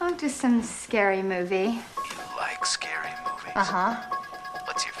to some scary movie. You like scary movies? Uh-huh.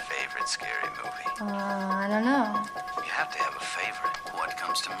 What's your favorite scary movie? I don't know. You have to have a favorite. What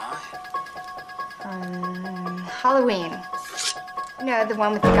comes to mind? Halloween. You know, the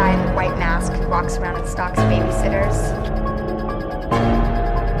one with the guy in the white mask who walks around and stalks babysitters.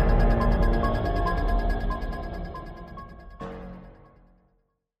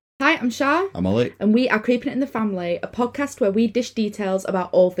 Hi, I'm Shah. I'm Ollie. And we are Creeping It in the Family, a podcast where we dish details about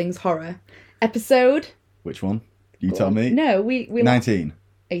all things horror. Episode... Which one? You tell me. No, we 19.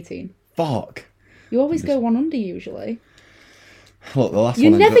 18. Fuck. You always go one under, usually. Look, the last You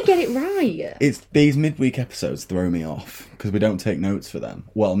one. never get it right. It's these midweek episodes throw me off because we don't take notes for them.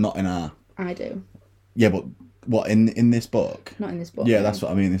 Well, not in our. I do. Yeah, but what in this book? Not in this book. Yeah, no. that's what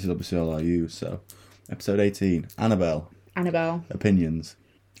I mean. This is obviously all I use. So, episode 18, Annabelle. Opinions.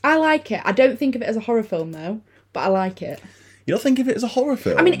 I like it. I don't think of it as a horror film, though, but I like it. You don't think of it as a horror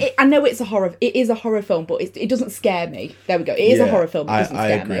film? I mean, I know it's a horror. It is a horror film, but it doesn't scare me. There we go. It is a horror film. But it doesn't I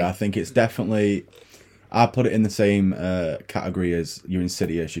scare agree. me. I think it's definitely. I put it in the same category as your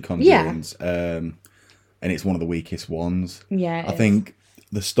Insidious, your Conjurings, and it's one of the weakest ones. Yeah, I think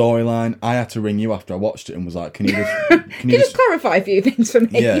the storyline. I had to ring you after I watched it and was like, "Can you just can you just clarify a few things for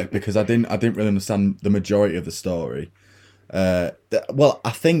me?" Yeah, because I didn't really understand the majority of the story. Well,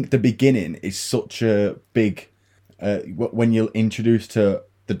 I think the beginning is such a big when you're introduced to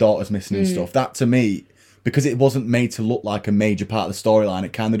the daughter's missing and stuff. That to me, because it wasn't made to look like a major part of the storyline,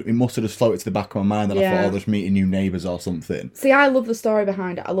 it must have just floated to the back of my mind that I thought, just meeting new neighbours or something. See, I love the story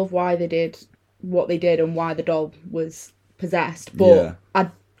behind it. I love why they did what they did and why the doll was possessed. But I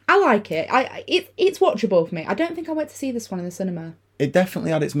like it. It's watchable for me. I don't think I went to see this one in the cinema. It definitely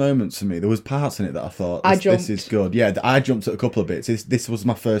had its moments for me. There was parts in it that I thought, this is good. Yeah, I jumped at a couple of bits. This was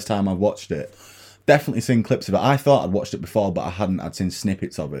my first time I watched it. Definitely seen clips of it. I thought I'd watched it before, but I hadn't. I'd seen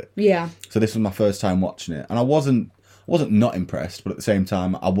snippets of it. Yeah. So this was my first time watching it. And I wasn't not impressed, but at the same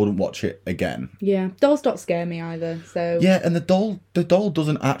time, I wouldn't watch it again. Yeah. Dolls don't scare me either, so... Yeah, and the doll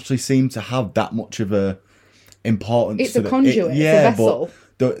doesn't actually seem to have that much of a importance. It's a conduit, it's a vessel.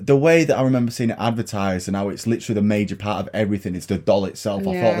 But the way that I remember seeing it advertised and how it's literally the major part of everything is the doll itself. I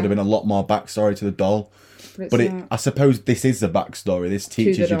thought there'd have been a lot more backstory to the doll. But I suppose this is the backstory. This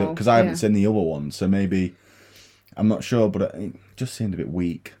teaches you that, because I haven't seen the other one, so maybe I'm not sure, but it just seemed a bit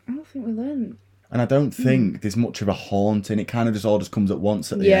weak. I don't think we learned. And I don't think there's much of a haunting. It kind of just all comes at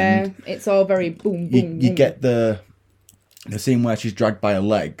once at the end. Yeah, it's all very boom, boom, You boom. get the scene where she's dragged by her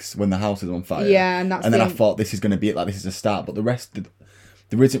legs when the house is on fire. Yeah, and then I thought this is going to be it, like this is a start, but the rest,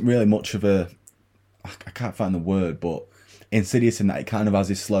 there isn't really much of a, I can't find the word, but Insidious in that it kind of has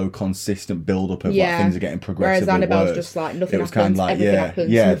this slow, consistent build-up of like, things are getting progressively Whereas Annabelle's worse. just like, nothing happens, kind of like, everything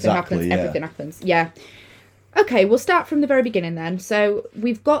happens, nothing happens, everything happens. Yeah. Okay, we'll start from the very beginning then. So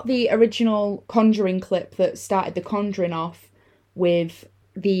we've got the original Conjuring clip that started the Conjuring off with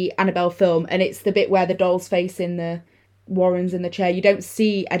the Annabelle film, and it's the bit where the doll's facing the Warrens in the chair. You don't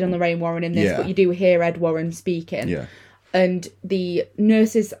see Ed and Lorraine Warren in this, but you do hear Ed Warren speaking. Yeah. And the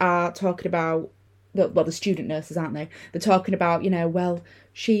nurses are talking about, the student nurses, aren't they? They're talking about,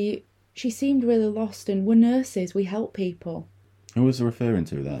 she seemed really lost and we're nurses, we help people. Who was it referring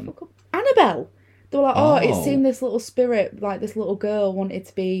to then? Annabelle! They were like, it Oh. seemed this little spirit, like this little girl wanted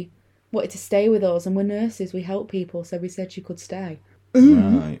to stay with us, and we're nurses, we help people, so we said she could stay.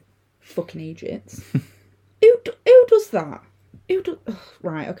 Right. Fucking idiots. Who does that?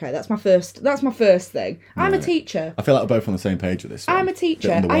 Right, okay, that's my first thing. I'm a teacher. I feel like we're both on the same page with this one. I'm a teacher.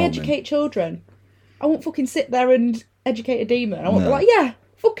 Bit I underwhelming. educate children. I won't fucking sit there and educate a demon. I won't be like, yeah,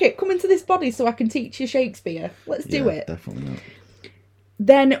 fuck it, come into this body so I can teach you Shakespeare. Let's do it. Definitely not.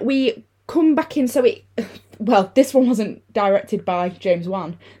 Then we come back in, this one wasn't directed by James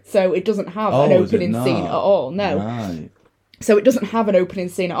Wan, so it doesn't have an opening scene at all, no. Right. So it doesn't have an opening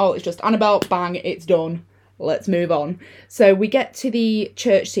scene at all, it's just Annabelle, bang, it's done. Let's move on. So we get to the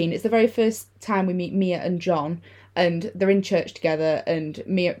church scene. It's the very first time we meet Mia and John, and they're in church together, and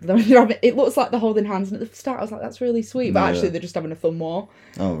Mia, it looks like they're holding hands, and at the start I was like, that's really sweet, but actually they're just having a thumb war,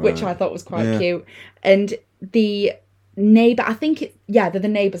 which I thought was quite cute. And the neighbour, they're the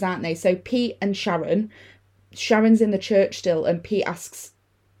neighbours, aren't they? So Pete and Sharon's in the church still, and Pete asks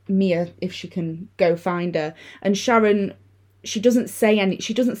Mia if she can go find her, and Sharon, she doesn't say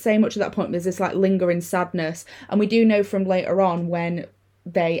much at that point. There's this like lingering sadness, and we do know from later on when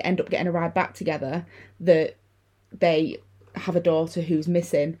they end up getting a ride back together that they have a daughter who's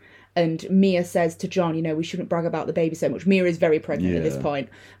missing. And Mia says to John, you know, we shouldn't brag about the baby so much. Mia is very pregnant at this point.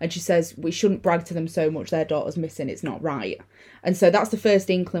 And she says, we shouldn't brag to them so much. Their daughter's missing. It's not right. And so that's the first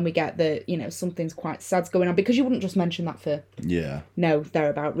inkling we get that, you know, something's quite sad's going on. Because you wouldn't just mention that for no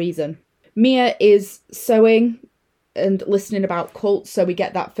thereabout reason. Mia is sewing and listening about cults. So we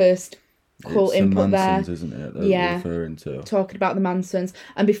get that first cult input Mansons, there. Isn't it? That we're referring to. Talking about the Mansons.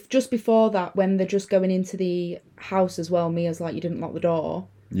 And just before that, when they're just going into the house as well, Mia's like, you didn't lock the door.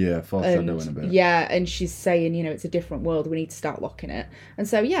 Yeah, foreshadowing a bit. Yeah, and she's saying, you know, it's a different world. We need to start locking it. And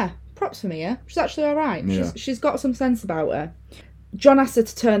so, yeah, props for Mia. She's actually all right. Yeah. She's got some sense about her. John asks her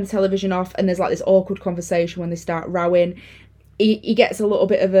to turn the television off, and there's like this awkward conversation when they start rowing. He gets a little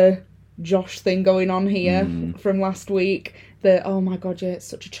bit of a Josh thing going on here from last week. That, oh my God, yeah, it's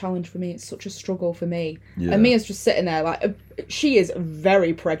such a challenge for me. It's such a struggle for me. Yeah. And Mia's just sitting there like, she is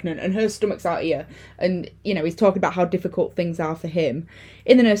very pregnant and her stomach's out here. And, you know, he's talking about how difficult things are for him.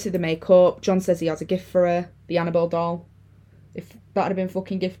 In the nursery, they make up. John says he has a gift for her, the Annabelle doll. If that had been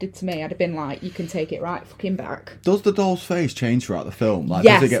fucking gifted to me, I'd have been like, you can take it right fucking back. Does the doll's face change throughout the film? Like,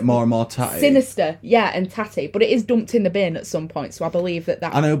 yes. Does it get more and more tatty? Sinister, yeah, and tatty. But it is dumped in the bin at some point, so I believe that...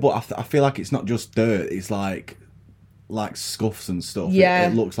 I know, but I feel like it's not just dirt. It's like scuffs and stuff. Yeah.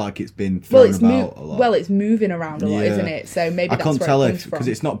 It looks like it's been thrown about a lot. Well, it's moving around a lot, isn't it? So maybe that's where it comes from. Because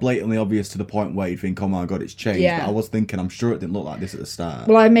it's not blatantly obvious to the point where you think, oh my God, it's changed. Yeah. But I was thinking, I'm sure it didn't look like this at the start.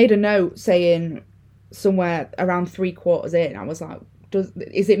 Well, I made a note saying somewhere around 3/4 in, I was like,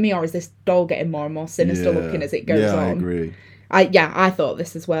 is it me or is this doll getting more and more sinister looking as it goes on? Yeah, I agree. I thought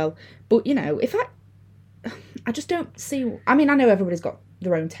this as well. But, you know, I just don't see... I mean, I know everybody's got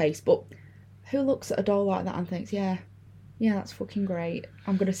their own taste, but who looks at a doll like that and thinks, yeah, that's fucking great.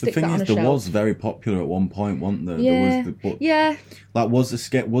 I'm going to stick that on a shelf. The thing is, there was very popular at one point, wasn't there? Yeah.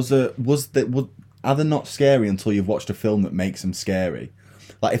 Are they not scary until you've watched a film that makes them scary?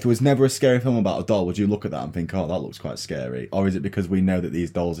 Like, if there was never a scary film about a doll, would you look at that and think, oh, that looks quite scary? Or is it because we know that these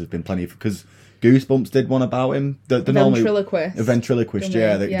dolls have been plenty of... Because Goosebumps did one about him. The ventriloquist. A ventriloquist,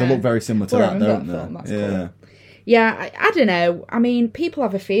 yeah. They look very similar to that, don't they? Film, that's cool. Yeah, I don't know. I mean, people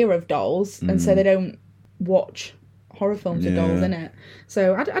have a fear of dolls, and so they don't watch horror films with dolls in it.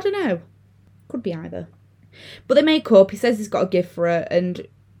 So, I don't know. Could be either. But they make up. He says he's got a gift for her, and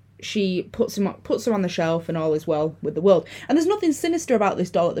she puts her on the shelf, and all is well with the world. And there's nothing sinister about this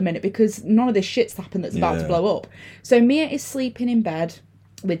doll at the minute, because none of this shit's happened that's about to blow up. So Mia is sleeping in bed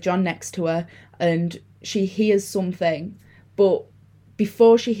with John next to her, and she hears something, but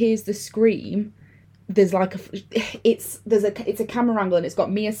before she hears the scream, there's like it's a camera angle, and it's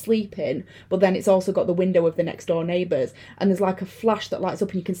got Mia sleeping, but then it's also got the window of the next door neighbours, and there's like a flash that lights up,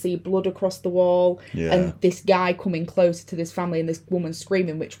 and you can see blood across the wall, and this guy coming closer to this family, and this woman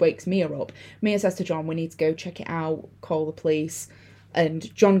screaming, which wakes Mia up. Mia says to John, we need to go check it out, call the police.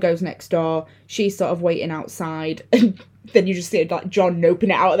 And John goes next door. She's sort of waiting outside, and then you just see like John noping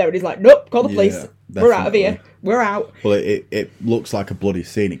it out of there, and he's like, nope, call the police. We're out of here. We're out. Well, it looks like a bloody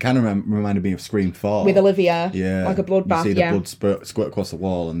scene. It kind of reminded me of Scream 4. With Olivia. Yeah. Like a bloodbath, You see the blood squirt across the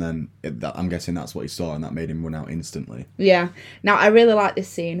wall, and then I'm guessing that's what he saw, and that made him run out instantly. Yeah. Now, I really like this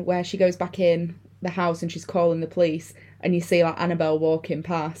scene where she goes back in the house, and she's calling the police, and you see like Annabelle walking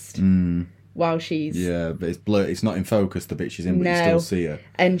past. While she's... Yeah, but it's blurred. It's not in focus, the bit she's in, but you still see her.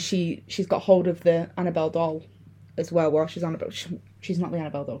 And she's got hold of the Annabelle doll as well while she's on about... She's not the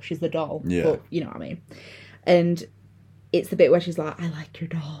Annabelle doll, she's the doll. Yeah. But you know what I mean. And it's the bit where she's like, I like your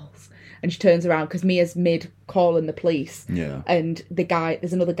dolls. And she turns around, because Mia's mid-calling the police. Yeah. And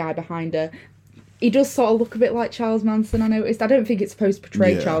there's another guy behind her. He does sort of look a bit like Charles Manson, I noticed. I don't think it's supposed to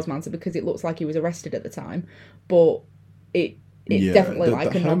portray Charles Manson, because it looks like he was arrested at the time. But it's definitely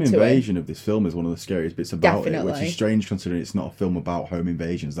like a nod to it. The home invasion of this film is one of the scariest bits about Definitely. it, which is strange considering it's not a film about home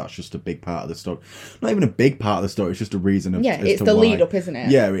invasions. That's just a big part of the story. Not even a big part of the story, it's just a reason of... Yeah, it's the lead up, isn't it?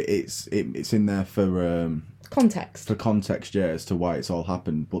 Yeah, it's in there for... context. For context, yeah, as to why it's all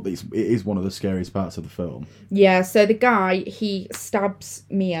happened. But it is one of the scariest parts of the film. Yeah, so the guy, he stabs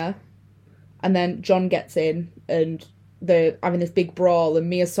Mia, and then John gets in, and they're having this big brawl, and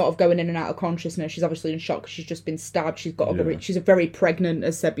Mia's sort of going in and out of consciousness. She's obviously in shock because she's just been stabbed. She's very pregnant,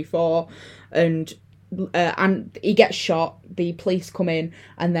 as said before, and he gets shot. The police come in,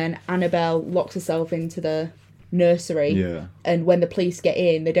 and then Annabelle locks herself into the nursery. Yeah. And when the police get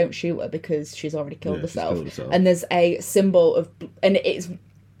in, they don't shoot her because she's already killed herself. She's killed herself. And there's a symbol of, and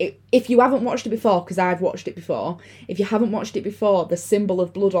if you haven't watched it before, because I've watched it before, if you haven't watched it before, the symbol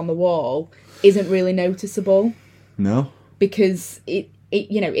of blood on the wall isn't really noticeable. No. Because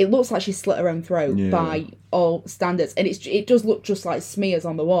it looks like she slit her own throat by all standards, and it does look just like smears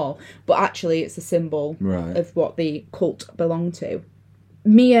on the wall, but actually it's a symbol of what the cult belonged to.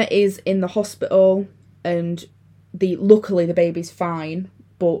 Mia is in the hospital, and luckily the baby's fine,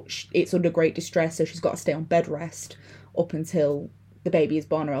 but it's under great distress, so she's got to stay on bed rest up until the baby is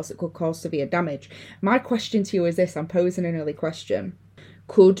born, or else it could cause severe damage. My question to you is this, I'm posing an early question.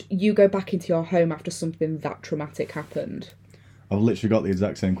 Could you go back into your home after something that traumatic happened? I've literally got the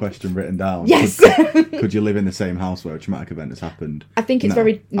exact same question written down. Yes! Could you live in the same house where a traumatic event has happened? I think it's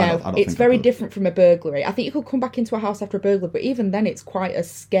it's very different from a burglary. I think you could come back into a house after a burglary, but even then it's quite a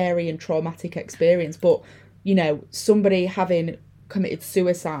scary and traumatic experience. But, somebody having committed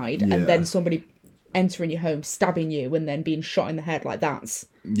suicide and then somebody entering your home, stabbing you, and then being shot in the head, like that's...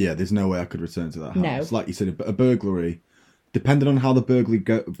 Yeah, there's no way I could return to that house. No. Like you said, a burglary, depending on how the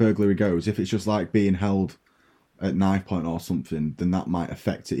burglary goes, if it's just like being held at knife point or something, then that might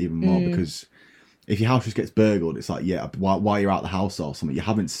affect it even more, because if your house just gets burgled, it's like, while you're out the house or something, you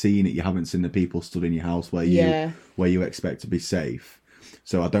haven't seen it, you haven't seen the people stood in your house where you expect to be safe.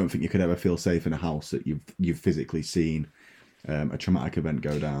 So I don't think you could ever feel safe in a house that you've physically seen a traumatic event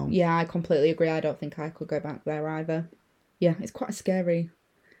go down. Yeah, I completely agree. I don't think I could go back there either. Yeah, it's quite a scary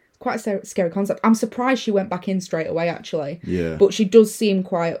concept. I'm surprised she went back in straight away, actually. Yeah. But she does seem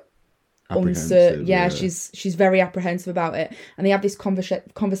quite uncertain. Yeah, she's very apprehensive about it. And they have this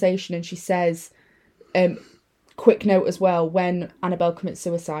conversation, and she says, quick note as well, when Annabelle commits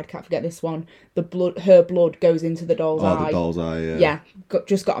suicide, can't forget this one, her blood goes into the doll's eye. The doll's eye, yeah. Yeah,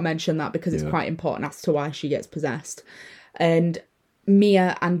 just got to mention that because it's quite important as to why she gets possessed. And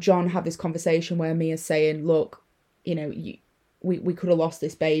Mia and John have this conversation where Mia's saying, look, we could have lost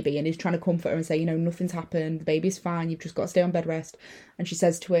this baby, and he's trying to comfort her and say, nothing's happened, the baby's fine, you've just got to stay on bed rest. And she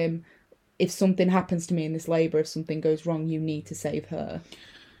says to him, if something happens to me in this labour, if something goes wrong, you need to save her.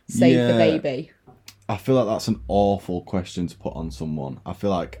 Save the baby. I feel like that's an awful question to put on someone. I feel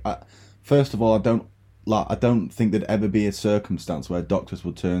like, first of all, I don't think there'd ever be a circumstance where doctors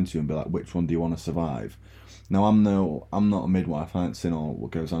would turn to you and be like, which one do you want to survive? Now, I'm not a midwife, I haven't seen all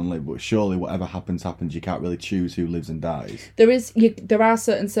what goes on in labour, but surely whatever happens, you can't really choose who lives and dies. There are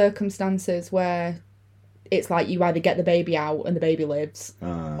certain circumstances where it's like you either get the baby out and the baby lives,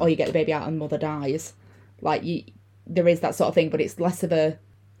 or you get the baby out and the mother dies. Like, there is that sort of thing, but it's less of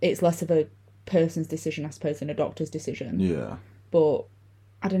a person's decision, I suppose, than a doctor's decision. Yeah. But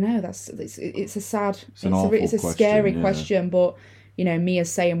I don't know. It's a sad. It's a scary question, but Mia's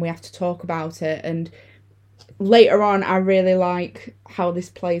saying we have to talk about it, and later on, I really like how this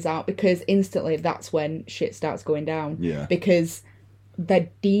plays out, because instantly that's when shit starts going down. Yeah. Because the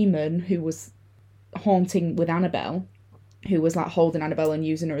demon who was haunting with Annabelle, who was like holding Annabelle and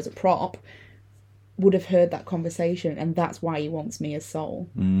using her as a prop, would have heard that conversation, and that's why he wants Mia's soul.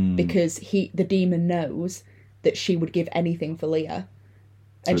 Because the demon knows that she would give anything for Leah.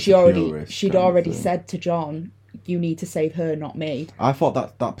 And she'd already said to John, you need to save her, not me. I thought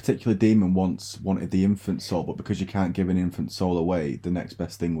that particular demon once wanted the infant soul, but because you can't give an infant soul away, the next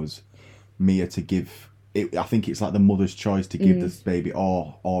best thing was Mia to give it. I think it's like the mother's choice to give this baby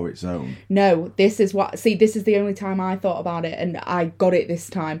or its own. No, this is the only time I thought about it, and I got it this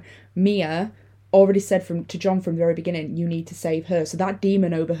time. Mia already said to John from the very beginning, you need to save her. So that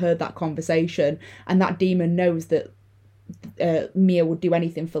demon overheard that conversation, and that demon knows that Mia would do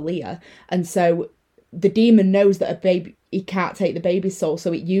anything for Leah, and so the demon knows that a baby, he can't take the baby's soul,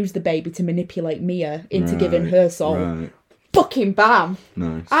 so it used the baby to manipulate Mia into giving her soul. Right. Fucking bam!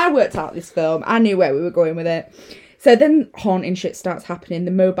 Nice. I worked out this film. I knew where we were going with it. So then haunting shit starts happening.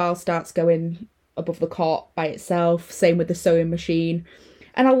 The mobile starts going above the cot by itself. Same with the sewing machine.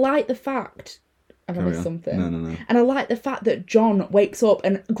 And I like the fact... Have I missed something? No. And I like the fact that John wakes up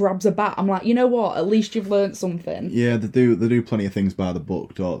and grabs a bat. I'm like, you know what? At least you've learnt something. Yeah, they do plenty of things by the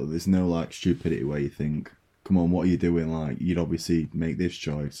book, don't they? There's no like stupidity where you think, come on, what are you doing? Like, you'd obviously make this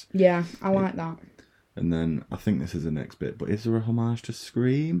choice. Yeah, I like that. And then I think this is the next bit, but is there a homage to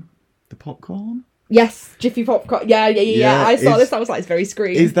Scream? The popcorn? Yes, Jiffy popcorn. Yeah. I saw this. I was like, it's very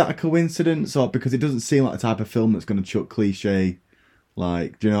Scream. Is that a coincidence, or because it doesn't seem like the type of film that's going to chuck cliche?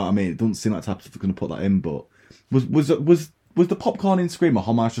 Like, do you know what I mean? It doesn't seem like the type of stuff that's going to put that in. But was the popcorn in Scream a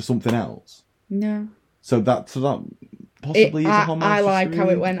homage to something else? No. So that possibly is a homage. I to like Scream? how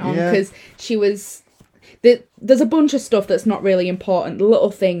it went on, because she was. There's a bunch of stuff that's not really important.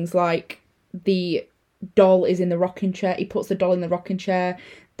 Little things like the doll is in the rocking chair. He puts the doll in the rocking chair.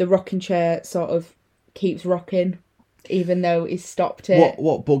 The rocking chair sort of keeps rocking, even though he's stopped it.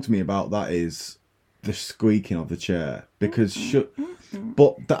 What bugs me about that is the squeaking of the chair because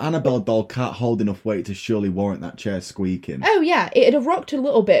but the Annabelle doll can't hold enough weight to surely warrant that chair squeaking. Oh yeah, it had rocked a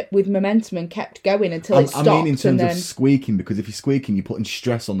little bit with momentum and kept going until it stopped. I mean in terms and then... of squeaking, because if you're squeaking, you're putting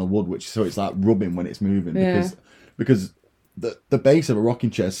stress on the wood, so it's like rubbing when it's moving. Because the base of a rocking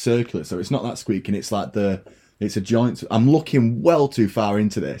chair is circular, so it's not that squeaking. It's like it's a joint. I'm looking well too far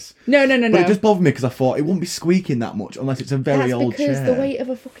into this. No. But it just bothered me because I thought it wouldn't be squeaking that much unless it's a very old chair. That's because the weight of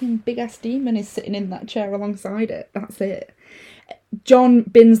a fucking big ass demon is sitting in that chair alongside it. That's it. John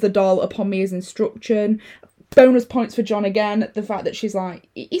bins the doll upon Mia's instruction. Bonus points for John again. The fact that she's like,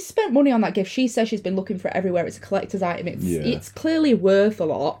 he spent money on that gift. She says she's been looking for it everywhere. It's a collector's item. It's clearly worth a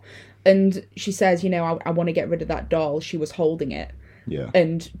lot. And she says, I want to get rid of that doll. She was holding it. Yeah.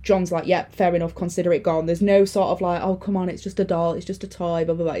 And John's like, yep, fair enough, consider it gone. There's no sort of like, oh, come on, it's just a doll, it's just a toy,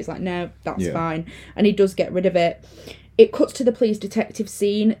 blah, blah, blah. He's like, no, that's fine. And he does get rid of it. It cuts to the police detective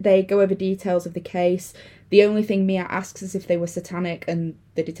scene. They go over details of the case. The only thing Mia asks is if they were satanic, and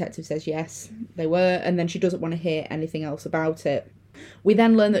the detective says yes, they were, and then she doesn't want to hear anything else about it. We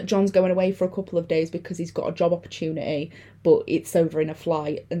then learn that John's going away for a couple of days because he's got a job opportunity, but it's over in a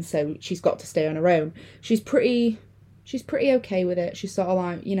flight, and so she's got to stay on her own. She's pretty okay with it. She's sort of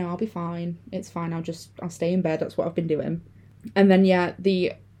like, I'll be fine. It's fine. I'll stay in bed. That's what I've been doing. And then,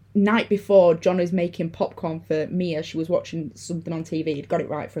 the night before, John is making popcorn for Mia. She was watching something on TV. He'd got it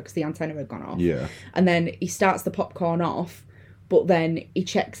right for her because the antenna had gone off. Yeah. And then he starts the popcorn off, but then he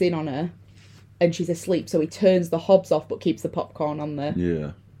checks in on her and she's asleep. So he turns the hobs off, but keeps the popcorn on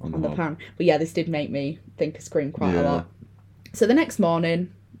the on the pan. But yeah, this did make me think of Scream quite a lot. So the next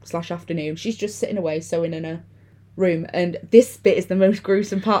morning / afternoon, she's just sitting away sewing in a room, and this bit is the most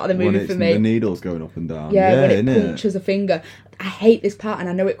gruesome part of the movie for me. The needle's going up and down. Yeah, when it punctures a finger. I hate this part, and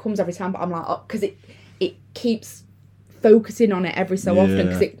I know it comes every time, but I'm like, because it keeps focusing on it every so often,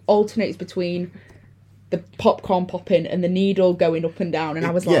 because it alternates between the popcorn popping and the needle going up and down, and I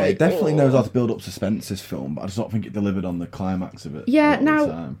was like... Yeah, it definitely knows how to build up suspense, this film, but I just don't think it delivered on the climax of it. Yeah,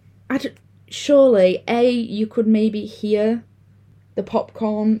 now, surely, you could maybe hear the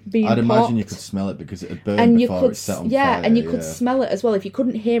popcorn being I'd imagine popped. you could smell it because it had burned before it set on fire. Yeah, and you could smell it as well. If you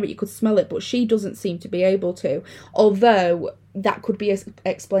couldn't hear it, you could smell it, but she doesn't seem to be able to. Although, that could be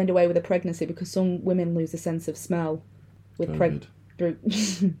explained away with a pregnancy, because some women lose a sense of smell with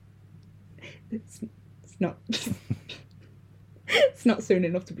it's not... It's not soon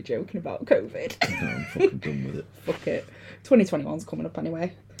enough to be joking about COVID. No, I'm fucking done with it. Fuck it. 2021's coming up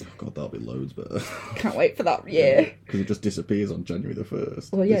anyway. Oh God, that'll be loads better. Can't wait for that year. Because it just disappears on January the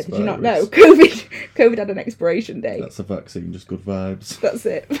 1st. Well, yeah, did you not know? COVID had an expiration date. That's a vaccine, just good vibes. That's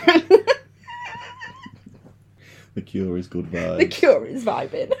it. The cure is good vibes. The cure is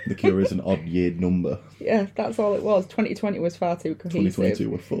vibing. The cure is an odd-yeared number. Yeah, that's all it was. 2020 was far too cohesive. 2022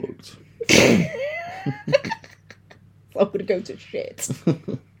 were fucked. I'm going to go to shit.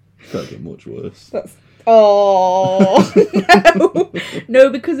 Can't get much worse. That's... Oh, no. No,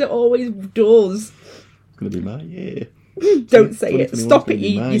 because it always does. It's going to be my year. Don't say it. Stop it.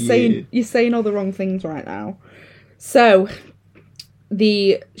 You're saying all the wrong things right now. So...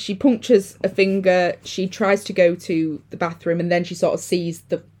 she punctures a finger, she tries to go to the bathroom, and then she sort of sees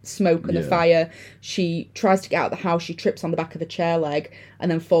the smoke and the fire. She tries to get out of the house, she trips on the back of a chair leg,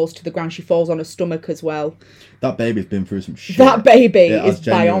 and then falls to the ground. She falls on her stomach as well. That baby's been through some shit. That baby is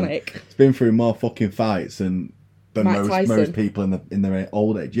bionic. It's been through more fucking fights than most people in their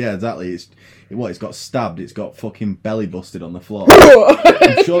old age. Yeah, exactly. It's got stabbed, it's got fucking belly busted on the floor.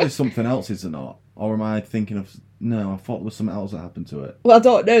 I'm sure there's something else, is there not? Or am I thinking of... No, I thought there was something else that happened to it. Well, I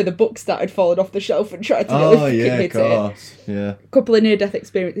don't know. The book started falling off the shelf and tried to hit it. Yeah. A couple of near-death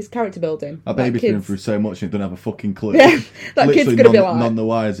experiences. Character building. That baby's been through so much and doesn't have a fucking clue. Yeah, that kid's going to be like... none the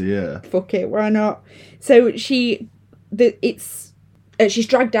wiser, yeah. Fuck it, why not? So she's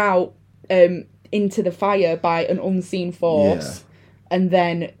dragged out into the fire by an unseen force. Yeah. And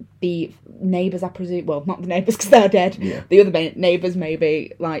then the neighbours, I presume... Well, not the neighbours, because they're dead. Yeah. The other neighbours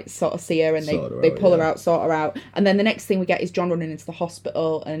maybe, sort of see her and they pull her out, sort her out. And then the next thing we get is John running into the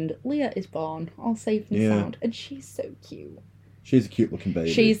hospital and Leah is born, all safe and sound. And she's so cute. She's a cute-looking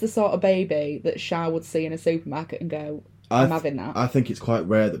baby. She's the sort of baby that Shah would see in a supermarket and go, I'm having that. I think it's quite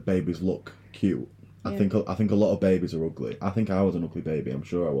rare that babies look cute. I think a lot of babies are ugly. I think I was an ugly baby. I'm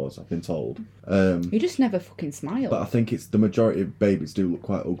sure I was. I've been told. You just never fucking smile. But I think it's the majority of babies do look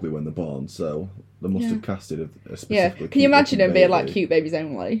quite ugly when they're born. So they must have casted a specifically. Can you imagine them being like cute babies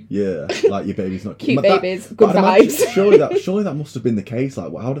only? Yeah, like your baby's not cute. Cute babies, good vibes. Surely that must have been the case.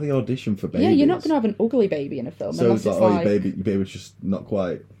 Like, how do they audition for babies? Yeah, you're not going to have an ugly baby in a film. So it's like, your baby's just not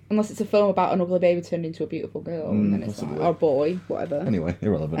quite. Unless it's a film about an ugly baby turned into a beautiful girl, and then it's like, or boy, whatever. Anyway,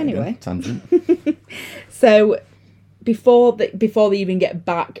 irrelevant. Anyway, again. Tangent. So before they even get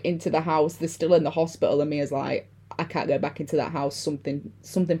back into the house, they're still in the hospital, and Mia's like, I can't go back into that house.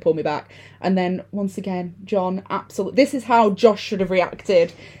 Something pulled me back. And then once again, John, absolutely. This is how Josh should have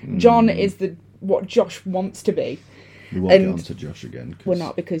reacted. John is what Josh wants to be. We won't get on to Josh again. We're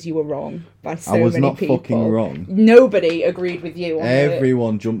not, because you were wrong by so I was many not people. fucking wrong. Nobody agreed with you on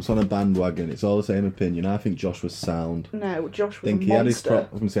Everyone jumps on a bandwagon. It's all the same opinion. I think Josh was sound. No, Josh was I think a he had his. monster.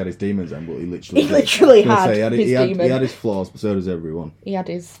 I was going to say he had his demons then, but he literally. He literally had his he demon. He had his flaws, but so does everyone. He had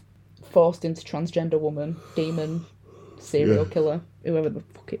his forced into transgender woman, demon, serial killer, whoever the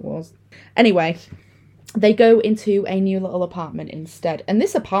fuck it was. Anyway, they go into a new little apartment instead. And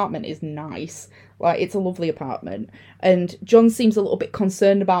this apartment is nice. Like, it's a lovely apartment. And John seems a little bit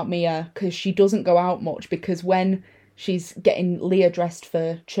concerned about Mia because she doesn't go out much, because when she's getting Leah dressed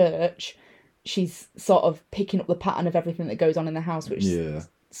for church, she's sort of picking up the pattern of everything that goes on in the house, which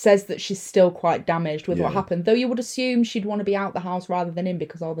says that she's still quite damaged with what happened. Though you would assume she'd want to be out the house rather than in,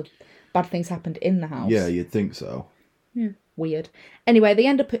 because all the bad things happened in the house. Yeah, you'd think so. Yeah, weird. Anyway, they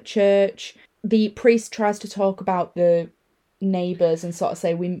end up at church. The priest tries to talk about the neighbours and sort of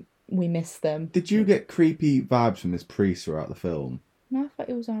say, we miss them. Did you get creepy vibes from this priest throughout the film? No, I thought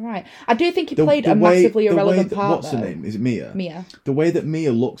it was alright. I do think he played a massively irrelevant part, what's her name? Is it Mia? Mia. The way that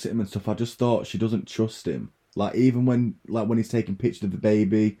Mia looks at him and stuff, I just thought she doesn't trust him. Like, even when he's taking pictures of the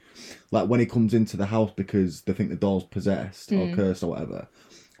baby, like when he comes into the house because they think the doll's possessed or cursed or whatever.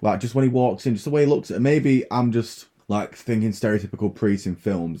 Like, just when he walks in, just the way he looks at her. Maybe I'm just, like, thinking stereotypical priests in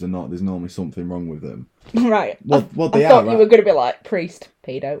films and not there's normally something wrong with them. Right. Well, they I are, thought right? you were going to be like, priest,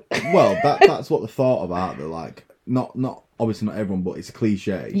 pedo. Well, that's what the thought about. They're like, not obviously not everyone, but it's a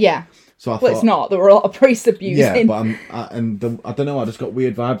cliche. Yeah. So I Well, thought, it's not. There were a lot of priests abusing. yeah, but I don't know. I just got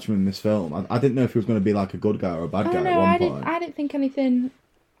weird vibes from him in this film. I didn't know if he was going to be like a good guy or a bad guy at one point. I didn't think anything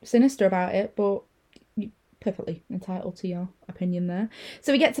sinister about it, but you're perfectly entitled to your opinion there.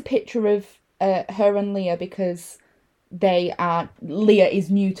 So we get a picture of her and Leah, because Leah is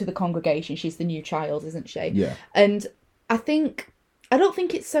new to the congregation. She's the new child, isn't she? Yeah. And I don't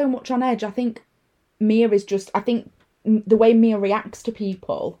think it's so much on edge. I think the way Mia reacts to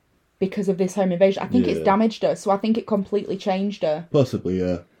people because of this home invasion, I think it's damaged her. So I think it completely changed her. Possibly,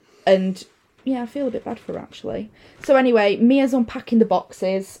 yeah. And yeah, I feel a bit bad for her, actually. So anyway, Mia's unpacking the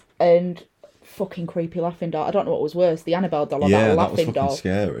boxes, and fucking creepy laughing doll. I don't know what was worse, the Annabelle doll or that laughing doll.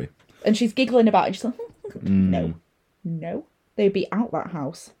 Scary. And she's giggling about it. She's like, no, they'd be out that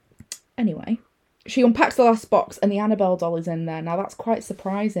house. Anyway, she unpacks the last box, and the Annabelle doll is in there. Now, that's quite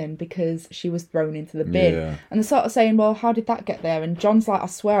surprising, because she was thrown into the bin. Yeah. And they're sort of saying, well, how did that get there? And John's like, I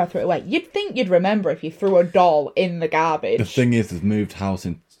swear I threw it away. You'd think you'd remember if you threw a doll in the garbage. The thing is, they've moved house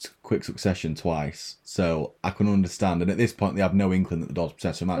in quick succession twice, so I can understand. And at this point, they have no inkling that the doll's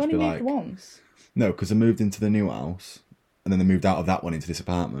possessed. So it might Only be moved like, once. no, because they moved into the new house, and then they moved out of that one into this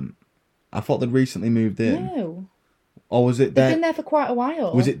apartment. I thought they'd recently moved in. No. Or was it They've been there for quite a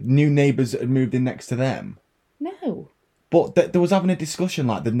while. Was it new neighbours that had moved in next to them? No. But there was having a discussion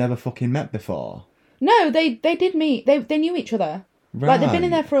like they'd never fucking met before. No, they did meet. They knew each other. Right. Like, they've been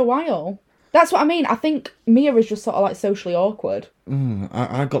in there for a while. That's what I mean. I think Mia is just sort of like socially awkward.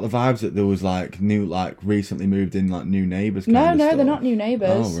 I got the vibes that there was like new, like recently moved in, like new neighbours. No, they're not new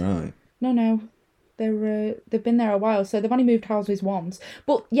neighbours. Oh right. No. They've been there a while, so they've only moved houses once.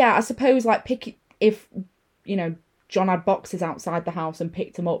 But yeah, I suppose like if John had boxes outside the house and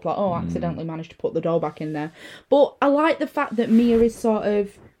picked them up, like, accidentally managed to put the doll back in there. But I like the fact that Mia is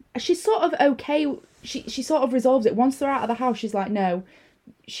she's sort of okay. She sort of resolves it. Once they're out of the house, she's like, no,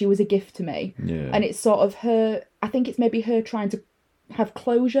 she was a gift to me. Yeah. And it's sort of her, I think it's maybe her trying to have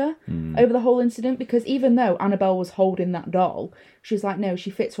closure over the whole incident, because even though Annabelle was holding that doll, she's like, no, she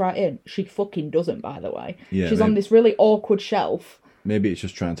fits right in. She fucking doesn't, by the way. Yeah, she's on this really awkward shelf. Maybe it's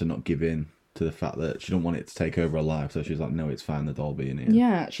just trying to not give in to the fact that she don't want it to take over her life, so she's like, no, it's fine, the doll being here.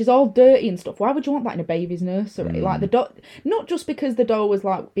 Yeah, she's all dirty and stuff. Why would you want that in a baby's nursery? Like, the doll, not just because the doll was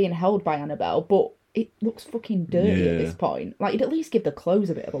like being held by Annabelle, but it looks fucking dirty at this point. Like, you'd at least give the clothes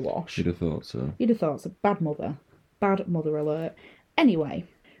a bit of a wash. You'd have thought so. You'd have thought so. Bad mother alert. Anyway,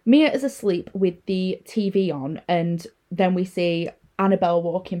 Mia is asleep with the TV on, and then we see Annabelle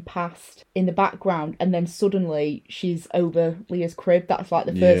walking past in the background, and then suddenly she's over Leah's crib. That's like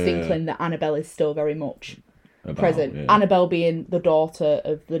the first inkling that Annabelle is still very much present. Yeah. Annabelle being the daughter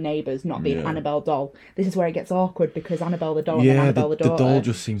of the neighbours, not being Annabelle doll. This is where it gets awkward, because Annabelle the doll and then Annabelle the daughter. The doll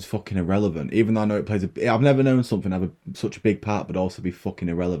just seems fucking irrelevant. Even though I know it plays I've never known something have such a big part, but also be fucking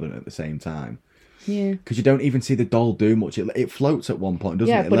irrelevant at the same time. Yeah. Because you don't even see the doll do much. It floats at one point,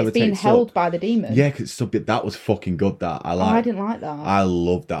 doesn't it? Yeah, but it's being held by the demon. Yeah, because that was fucking good, that. I didn't like that. I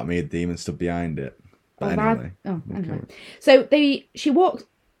loved that. Me, the demon stood behind it. But anyway. Anyway. So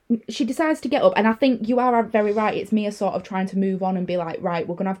she decides to get up, and I think you are very right. It's Mia sort of trying to move on and be like, right,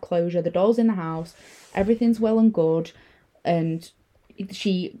 we're going to have closure. The doll's in the house. Everything's well and good. And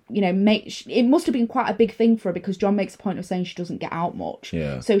she, it must have been quite a big thing for her because John makes a point of saying she doesn't get out much.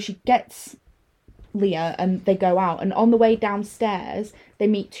 Yeah. So she gets Leah and they go out. And on the way downstairs, they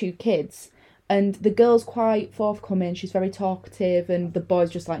meet two kids. And the girl's quite forthcoming. She's very talkative. And the boy's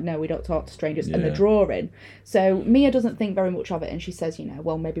just like, no, we don't talk to strangers. And they're drawing. So Mia doesn't think very much of it. And she says,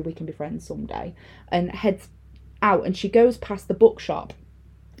 well, maybe we can be friends someday. And heads out. And she goes past the bookshop.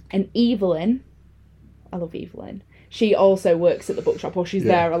 And Evelyn, I love Evelyn, she also works at the bookshop. Or she's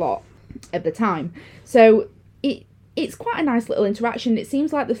there a lot at the time. So it's quite a nice little interaction. It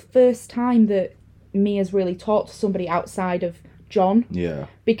seems like the first time that Mia's really talked to somebody outside of John. Yeah.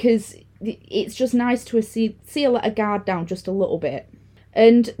 Because it's just nice to see her let her guard down just a little bit.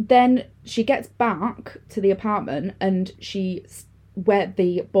 And then she gets back to the apartment and where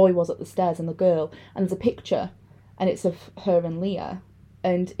the boy was at the stairs and the girl, and there's a picture and it's of her and Leah.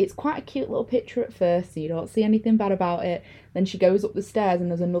 And it's quite a cute little picture at first, so you don't see anything bad about it. Then she goes up the stairs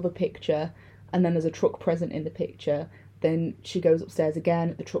and there's another picture, and then there's a truck present in the picture. Then she goes upstairs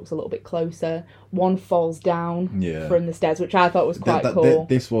again, the truck's a little bit closer. One falls down from the stairs, which I thought was quite cool.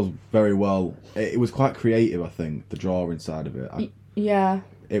 This was very well... It was quite creative, I think, the drawing side of it.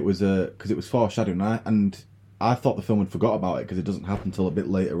 It was because it was foreshadowing, and I thought the film had forgot about it because it doesn't happen until a bit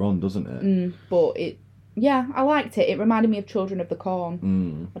later on, doesn't it? But I liked it. It reminded me of Children of the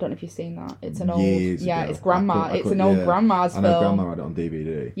Corn. I don't know if you've seen that. It's an old... Years ago. It's Grandma. It's an old Grandma's film. I know Grandma had it on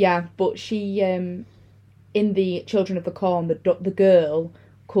DVD. Yeah, but she... in the Children of the Corn, the girl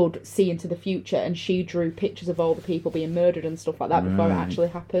could see into the future, and she drew pictures of all the people being murdered and stuff like that before it actually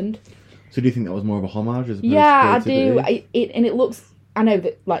happened. So do you think that was more of a homage as opposed to I do. It looks... I know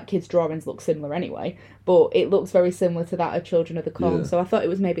that like kids' drawings look similar anyway, but it looks very similar to that of Children of the Corn. So I thought it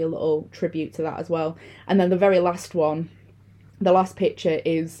was maybe a little tribute to that as well. And then the very last one, the last picture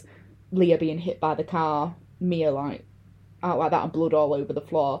is Leah being hit by the car, Mia out like that and blood all over the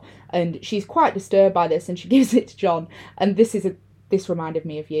floor, and she's quite disturbed by this, and she gives it to John, and this reminded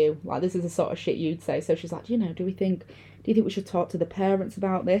me of you, like this is the sort of shit you'd say. So she's like, do you think we should talk to the parents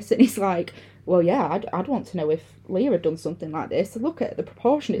about this? And he's like, well, yeah, I'd want to know if Leah had done something like this. Look at the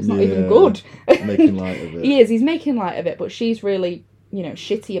proportion, it's not even good. Making light of it. He's making light of it, but she's really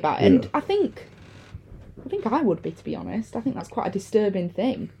shitty about it. And I think I would be, to be honest. I think that's quite a disturbing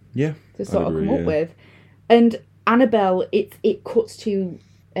thing to sort of come up with. And Annabelle, it cuts to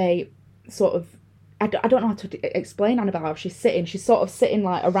a sort of... I don't know how to explain Annabelle, how she's sitting. She's sort of sitting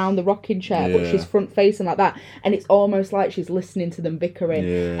like around the rocking chair, but she's front facing like that. And it's almost like she's listening to them bickering.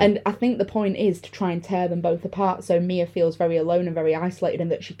 Yeah. And I think the point is to try and tear them both apart. So Mia feels very alone and very isolated,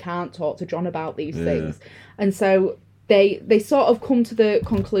 and that she can't talk to John about these things. And so they sort of come to the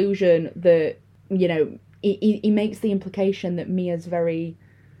conclusion that, he makes the implication that Mia's very...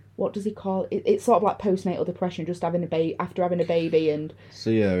 What does he call it? It's sort of like postnatal depression, just having after having a baby, and so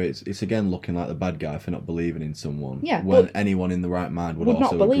it's again looking like the bad guy for not believing in someone. Yeah, when anyone in the right mind would also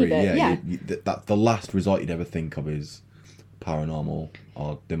not believe agree. It. Yeah, that the last resort you'd ever think of is paranormal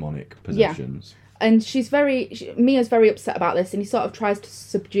or demonic possessions. Yeah. And Mia's very upset about this, and he sort of tries to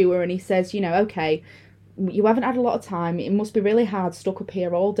subdue her, and he says, okay, you haven't had a lot of time. It must be really hard stuck up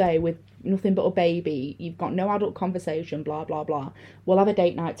here all day with nothing but a baby. You've got no adult conversation, blah, blah, blah. We'll have a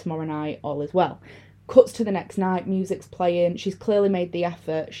date night tomorrow night, all is well. Cuts to the next night, music's playing. She's clearly made the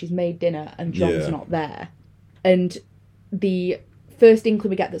effort. She's made dinner, and John's not there. And the first inkling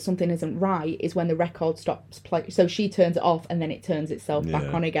we get that something isn't right is when the record stops playing. So she turns it off, and then it turns itself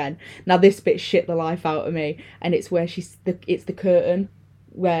back on again. Now, this bit shit the life out of me, and it's where it's the curtain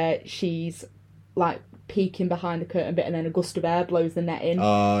where she's, like, peeking behind the curtain bit, and then a gust of air blows the net in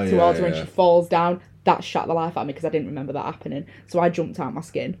towards her, and she falls down. That shut the life out of me because I didn't remember that happening, so I jumped out my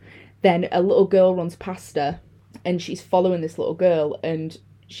skin. Then a little girl runs past her, and she's following this little girl, and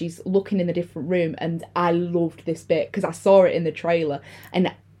she's looking in the different room, and I loved this bit because I saw it in the trailer,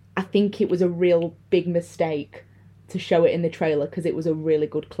 and I think it was a real big mistake to show it in the trailer because it was a really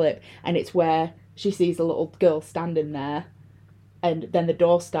good clip, and it's where she sees a little girl standing there, and then the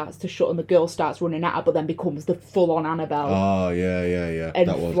door starts to shut and the girl starts running at her, but then becomes the full-on Annabelle. Oh, yeah. And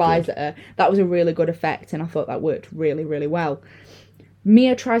flies at her. That was a really good effect, and I thought that worked really, really well.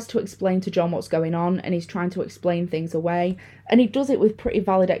 Mia tries to explain to John what's going on, and he's trying to explain things away. And he does it with pretty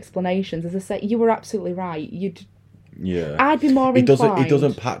valid explanations. As I say, you were absolutely right. I'd be more inclined... He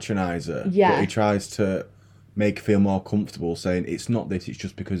doesn't patronise her, but he tries to make her feel more comfortable, saying, it's not this, it's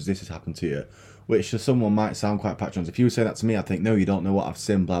just because this has happened to you. which to someone might sound quite patronizing. If you would say that to me, I'd think, no, you don't know what I've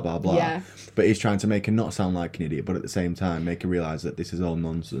sinned, blah, blah, blah. Yeah. But he's trying to make her not sound like an idiot, but at the same time make her realise that this is all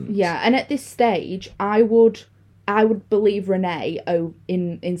nonsense. Yeah, and at this stage, I would believe Renee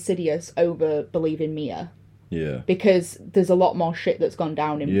in Insidious over believing Mia. Yeah. Because there's a lot more shit that's gone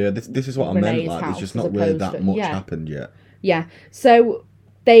down in this is what I Renee's meant. Like, house there's just as not really opposed that to- much yeah. happened yet. Yeah. So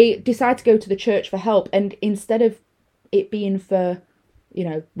they decide to go to the church for help, and instead of it being for, you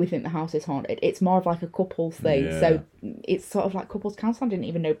know, we think the house is haunted, it's more of like a couples thing. Yeah. So it's sort of like couples counselling. I didn't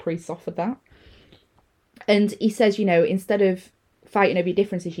even know priests offered that. And he says, you know, instead of fighting over your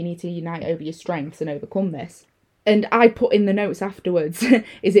differences, you need to unite over your strengths and overcome this. And I put in the notes afterwards,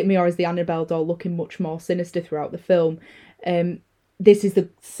 is it me or is the Annabelle doll looking much more sinister throughout the film? This is the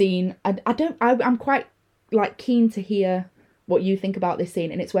scene. I'm quite like keen to hear what you think about this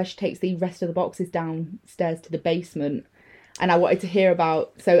scene, and it's where she takes the rest of the boxes downstairs to the basement. And I wanted to hear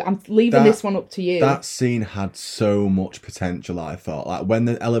about, so I'm leaving this one up to you. That scene had so much potential, I thought. Like, when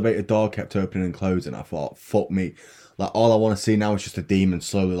the elevator door kept opening and closing, I thought, fuck me. Like, all I want to see now is just a demon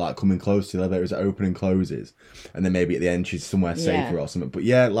slowly, like, coming close to the elevator as it opens and closes. And then maybe at the end she's somewhere safer or something. But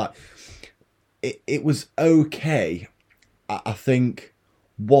yeah, like, it was okay. I think,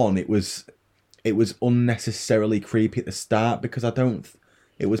 one, it was unnecessarily creepy at the start because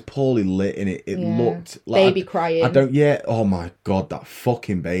it was poorly lit and it looked like... Baby crying. Oh my God, that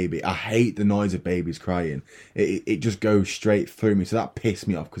fucking baby. I hate the noise of babies crying. It just goes straight through me. So that pissed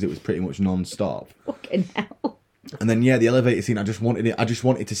me off because it was pretty much non-stop. Fucking hell. And then, yeah, the elevator scene, I just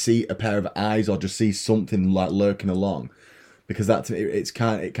wanted to see a pair of eyes or just see something like lurking along. Because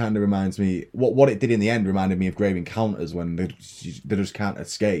it kind of reminds me... What it did in the end reminded me of Grave Encounters when they just can't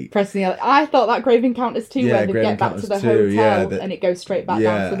escape. Pressing the I thought that Grave Encounters 2 Yeah, where they Grave get back to the Encounters 2, hotel and it goes straight back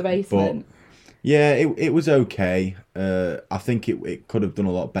down to the basement. Yeah, it was okay. I think it could have done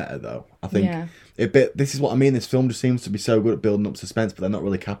a lot better though. I think this is what I mean. This film just seems to be so good at building up suspense, but they're not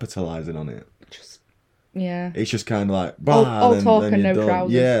really capitalising on it. Yeah. It's just kind of like all talk and no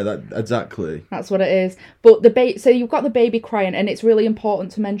trousers. Yeah, exactly. That's what it is. But so you've got the baby crying, and it's really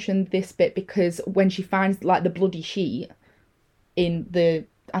important to mention this bit because when she finds like the bloody sheet in the,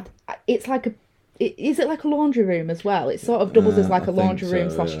 it's like is it like a laundry room as well? It sort of doubles as like a laundry room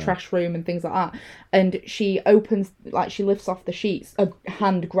 / trash room and things like that. And she opens, like she lifts off the sheets, a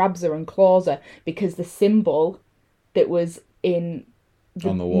hand grabs her and claws her because the symbol that was in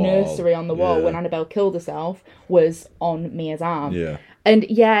the nursery on the wall when Annabelle killed herself was on Mia's arm. Yeah. And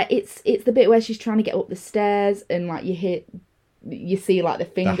yeah, it's the bit where she's trying to get up the stairs and like you see like the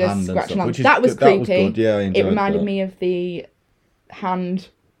fingers scratching on. That was creepy. That was good. Yeah, I enjoyed it reminded that. me of the hand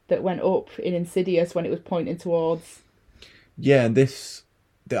that went up in Insidious when it was pointing towards. Yeah, and I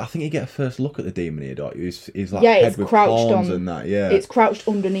think you get a first look at the demon here, don't you? He's like it's head with crouched horns on, and that. Yeah, it's crouched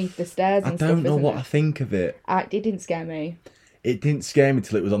underneath the stairs. And I don't know what I it? think of it. It didn't scare me. It didn't scare me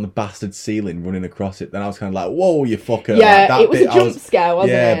till it was on the bastard ceiling running across it. Then I was kind of like, whoa, you fucker. Yeah, like, that it was bit, a jump scare,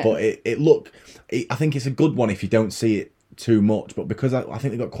 wasn't it? Yeah, but it looked... I think it's a good one if you don't see it too much. But because I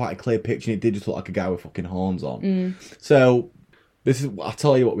think they got quite a clear picture and it did just look like a guy with fucking horns on. So, I'll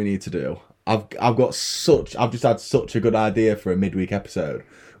tell you what we need to do. I've just had such a good idea for a midweek episode.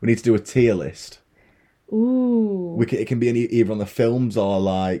 We need to do a tier list. Ooh. It can be either on the films or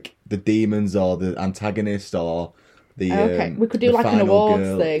like the demons or the antagonist or... Okay, we could do like an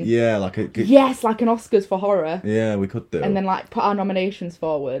awards thing. Yeah, like yes, like an Oscars for horror. Yeah, we could do. And then like put our nominations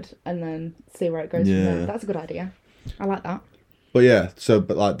forward and then see where it goes from Yeah. there. That's a good idea. I like that. But yeah,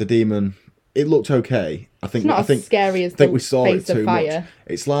 but like the demon, it looked okay. It's not as scary as we saw face it of too fire. much.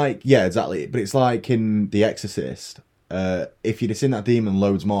 It's like exactly. But it's like in The Exorcist. If you'd have seen that demon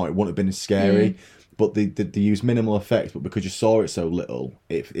loads more, it wouldn't have been as scary. But they used minimal effects. But because you saw it so little,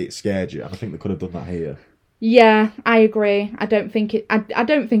 it scared you. I think they could have done that here. Yeah, I agree. I don't think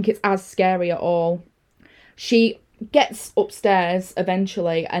it's as scary at all. She gets upstairs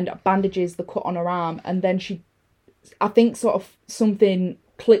eventually and bandages the cut on her arm, and then I think sort of something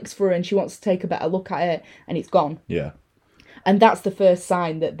clicks for her and she wants to take a better look at it, and it's gone. Yeah. And that's the first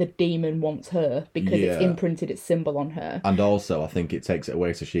sign that the demon wants her because Yeah. it's imprinted its symbol on her. And also, I think it takes it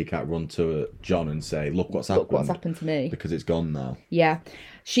away so she can't run to John and say, "Look what's happened." Look what's happened to me. Because it's gone now. Yeah.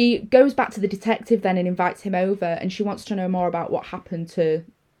 She goes back to the detective then and invites him over, and she wants to know more about what happened to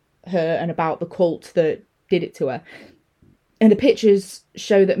her and about the cult that did it to her. And the pictures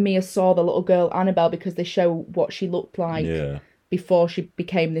show that Mia saw the little girl Annabelle because they show what she looked like before she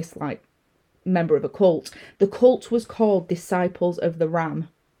became this like member of a cult. The cult was called Disciples of the Ram,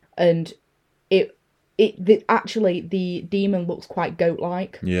 and actually the demon looks quite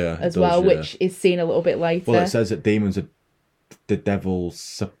goat-like as well, which is seen a little bit later. Well, it says that demons are the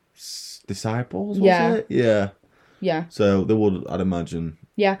devil's disciples, was Yeah. it? Yeah. Yeah. So they would, I'd imagine.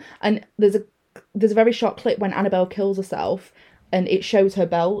 Yeah, and there's a very short clip when Annabelle kills herself, and it shows her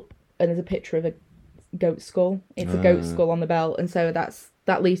belt, and there's a picture of a goat skull. It's a goat skull on the belt, and so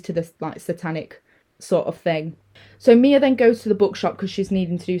that leads to this like satanic sort of thing. So Mia then goes to the bookshop because she's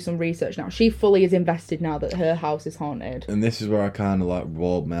needing to do some research now. She fully is invested now that her house is haunted. And this is where I kind of like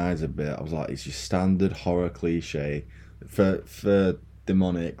rolled my eyes a bit. I was like, it's your standard horror cliche for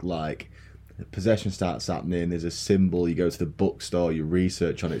demonic, like possession starts happening, there's a symbol, you go to the bookstore, you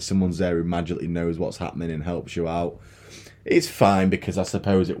research on it, someone's there who magically knows what's happening and helps you out. It's fine because I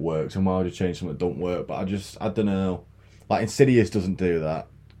suppose it works, and why would you change something that don't work? But I don't know. Like Insidious doesn't do that.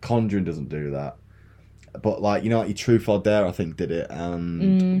 Conjuring doesn't do that. But like, you know, like your Truth or Dare, I think did it,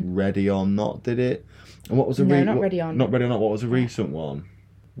 and Ready or Not did it. And what was a not Ready or Not Ready or Not. What was a recent one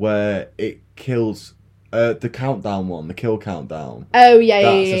where it kills the countdown one, the kill countdown. Oh yeah,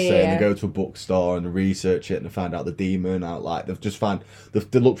 That's yeah, the yeah, same. yeah. They go to a bookstore and they research it and they find out the demon out. Like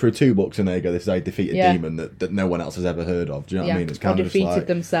they look through 2 books and they go, this is how you defeat a demon that no one else has ever heard of. Do you know what I mean? It's kind or of just defeated like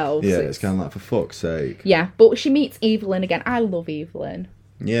themselves. yeah, it's kind of like for fuck's sake. Yeah, but she meets Evelyn again. I love Evelyn.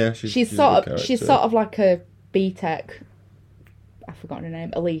 Yeah, She's a sort good of she's character. sort of like a B-Tech. I've forgotten her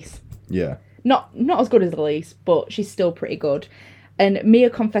name. Elise. Yeah. Not as good as Elise, but she's still pretty good. And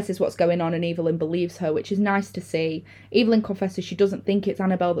Mia confesses what's going on, and Evelyn believes her, which is nice to see. Evelyn confesses she doesn't think it's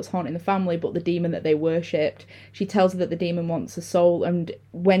Annabelle that's haunting the family, but the demon that they worshipped. She tells her that the demon wants a soul, and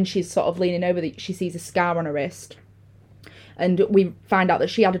when she's sort of leaning over, she sees a scar on her wrist. And we find out that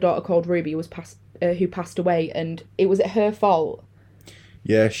she had a daughter called Ruby who passed away, and it was her fault.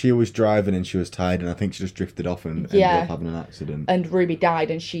 Yeah, she was driving and she was tired, and I think she just drifted off and ended up having an accident. And Ruby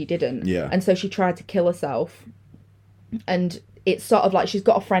died, and she didn't. Yeah. And so she tried to kill herself. And it's sort of like she's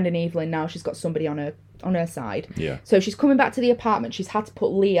got a friend in Evelyn now. She's got somebody on her side. Yeah. So she's coming back to the apartment. She's had to put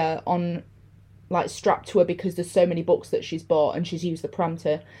Leah on, like, strapped to her because there's so many books that she's bought, and she's used the pram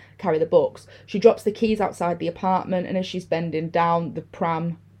to carry the books. She drops the keys outside the apartment, and as she's bending down, the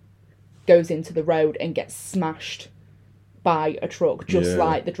pram goes into the road and gets smashed by a truck, just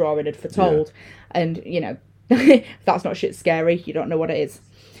like the drawing had foretold. And, you know, if that's not shit scary, you don't know what it is.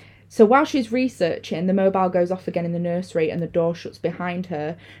 So while she's researching, the mobile goes off again in the nursery and the door shuts behind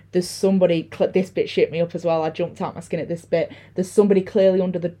her. There's somebody, this bit shit me up as well, I jumped out my skin at this bit. There's somebody clearly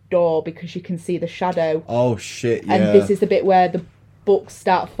under the door because you can see the shadow. Oh shit, yeah. And this is the bit where the books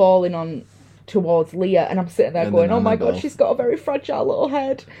start falling on towards Leah, and I'm sitting there going, oh my god, she's got a very fragile little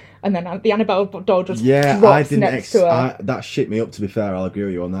head. And then the Annabelle doll just drops next to her. That shit me up, to be fair. I'll agree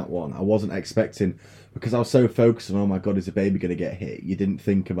with you on that one. I wasn't expecting, because I was so focused on, oh my god, is the baby going to get hit? You didn't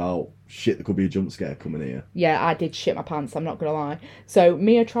think about, shit, there could be a jump scare coming here. Yeah, I did shit my pants, I'm not going to lie. So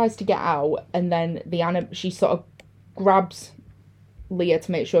Mia tries to get out, and then she sort of grabs Leah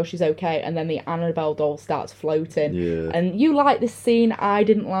to make sure she's okay, and then the Annabelle doll starts floating. Yeah. And you like this scene, I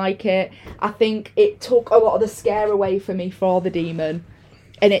didn't like it. I think it took a lot of the scare away for me for the demon.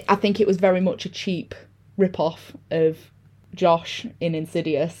 And I think it was very much a cheap rip-off of Josh in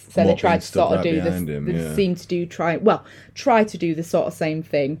Insidious. So they tried to sort of do this. Try to do the sort of same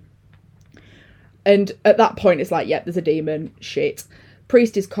thing. And at that point, it's like, yep, there's a demon. Shit.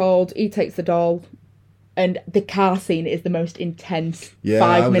 Priest is called. He takes the doll. And the car scene is the most intense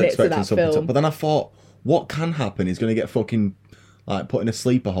 5 minutes of that film. But then I thought, what can happen? He's going to get fucking like put in a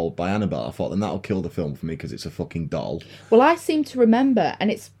sleeper hold by Annabelle. I thought, then that'll kill the film for me because it's a fucking doll. Well, I seem to remember, and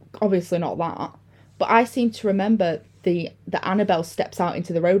it's obviously not that, but I seem to remember that Annabelle steps out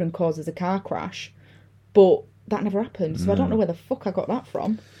into the road and causes a car crash, but that never happened. So I don't know where the fuck I got that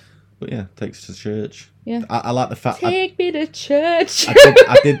from. But yeah, takes to church. Yeah. I like the fact. Take me to church.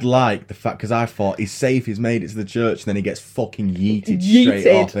 I did like the fact, because I thought he's safe, he's made it to the church, and then he gets fucking yeeted straight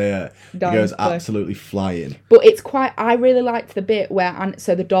off here. He goes absolutely flying. But I really liked the bit where,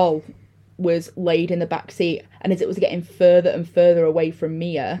 so the doll was laid in the back seat, and as it was getting further and further away from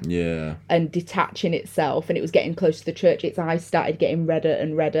Mia, and detaching itself, and it was getting close to the church, its eyes started getting redder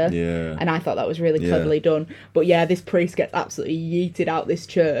and redder. Yeah. And I thought that was really cleverly done. But yeah, this priest gets absolutely yeeted out this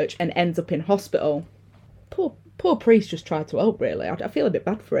church and ends up in hospital. Poor priest just tried to help, really. I feel a bit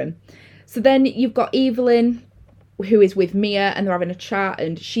bad for him. So then you've got Evelyn, who is with Mia, and they're having a chat,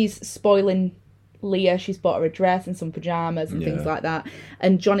 and she's spoiling Leah. She's bought her a dress and some pyjamas and things like that.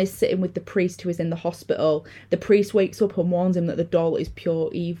 And John is sitting with the priest who is in the hospital. The priest wakes up and warns him that the doll is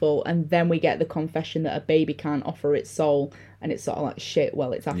pure evil, and then we get the confession that a baby can't offer its soul, and it's sort of like, shit,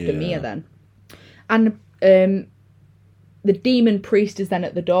 well, it's after Mia then. And the demon priest is then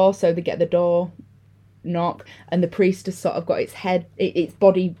at the door, so they get the door knock, and the priest has sort of got its head, its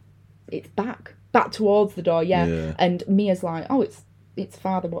body, its back towards the door, and Mia's like, oh, it's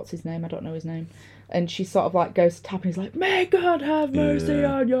father, what's his name? I don't know his name. And she sort of like goes to tap and he's like, may God have mercy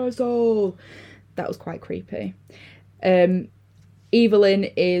on your soul. That was quite creepy. Evelyn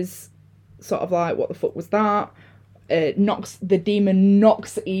is sort of like, what the fuck was that? The demon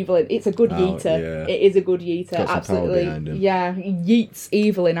knocks Evelyn. It's a good yeeter. Yeah. It is a good yeeter. Got some Absolutely. power behind him. Yeah, he yeets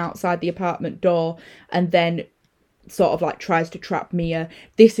Evelyn outside the apartment door and then sort of like tries to trap Mia.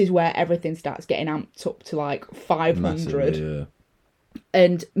 This is where everything starts getting amped up to like 500. Massively, yeah.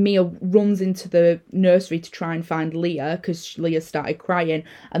 And Mia runs into the nursery to try and find Leah because Leah started crying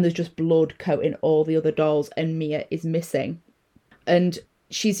and there's just blood coating all the other dolls and Mia is missing. And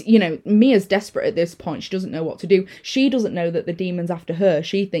she's, Mia's desperate at this point. She doesn't know what to do. She doesn't know that the demon's after her.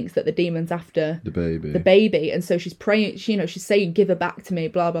 She thinks that the demon's after the baby. And so she's praying, she's saying, give her back to me,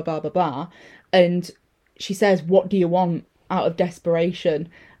 blah, blah, blah, blah, blah. And she says, what do you want? Out of desperation.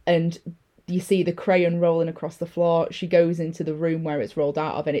 And you see the crayon rolling across the floor. She goes into the room where it's rolled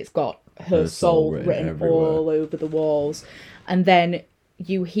out of and it's got her soul written all over the walls. And then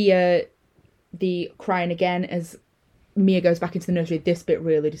you hear the crying again as Mia goes back into the nursery. This bit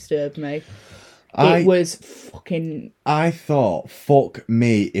really disturbed me. It was fucking... I thought, fuck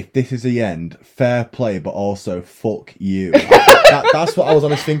me, if this is the end, fair play, but also fuck you. That's what I was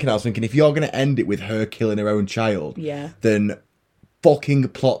honestly thinking. I was thinking, if you're going to end it with her killing her own child, then fucking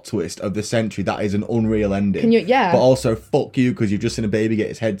plot twist of the century, that is an unreal ending. But also, fuck you, because you've just seen a baby get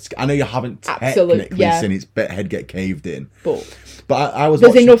his head... I know you haven't technically seen its head get caved in. But I was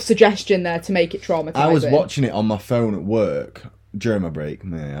There's enough suggestion there to make it traumatising. I was watching it on my phone at work during my break.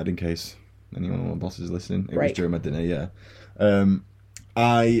 Add in case anyone of my bosses is listening. It was during my dinner,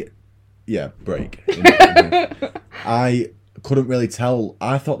 break. I couldn't really tell.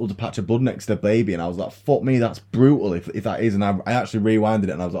 I thought there was a patch of blood next to the baby, and I was like, fuck me, that's brutal if that is. And I actually rewinded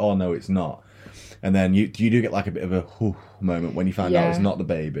it, and I was like, oh no, it's not. And then you do get like a bit of a whew moment when you find out it's not the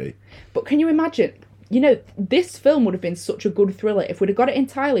baby. But can you imagine... this film would have been such a good thriller if we'd have got it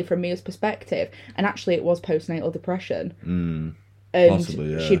entirely from Mia's perspective, and actually it was postnatal depression. And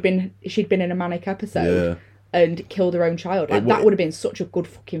possibly, she'd been in a manic episode and killed her own child. That would have been such a good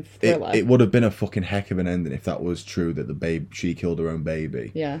fucking thriller. It would have been a fucking heck of an ending if that was true, that she killed her own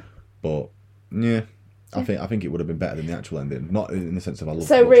baby. Yeah. But I think it would have been better than the actual ending. Not in the sense of I love.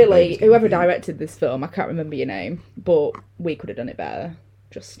 So really, whoever directed this film, I can't remember your name, but we could have done it better.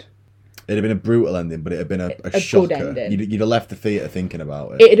 It'd have been a brutal ending, but it'd have been a shocker. Good ending. You'd have left the theatre thinking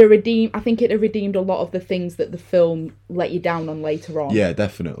about it. I think it'd have redeemed a lot of the things that the film let you down on later on. Yeah,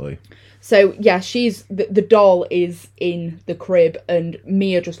 definitely. So, she's... The doll is in the crib, and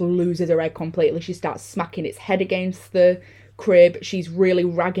Mia just loses her head completely. She starts smacking its head against the crib. She's really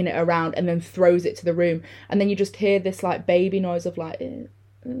ragging it around, and then throws it to the room. And then you just hear this, like, baby noise of, like...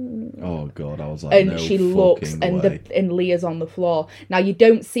 Oh god, I was like, and she looks and Leah's on the floor. Now you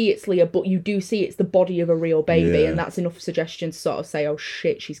don't see it's Leah, but you do see it's the body of a real baby, and that's enough suggestion to sort of say, oh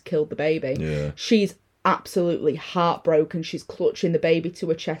shit, she's killed the baby. She's absolutely heartbroken. She's clutching the baby to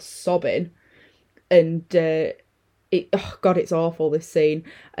her chest, sobbing, and it's awful, this scene.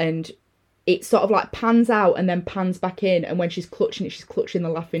 And it sort of like pans out and then pans back in, and when she's clutching it, she's clutching the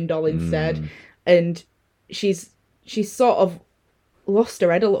laughing doll instead. And she's sort of lost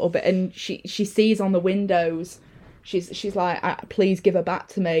her head a little bit, and she sees on the windows, she's like, please give her back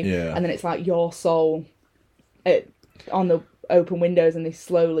to me. And then it's like, your soul on the open windows, and they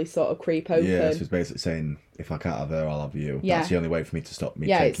slowly sort of creep open. So it's basically saying, if I can't have her, I'll have you. That's the only way for me to stop me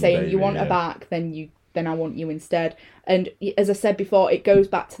taking it's saying, the baby. You want her back, then I want you instead. And as I said before, it goes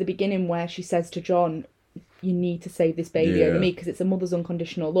back to the beginning where she says to John, you need to save this baby over me, because it's a mother's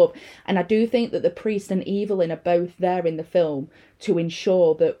unconditional love. And I do think that the priest and Evelyn are both there in the film to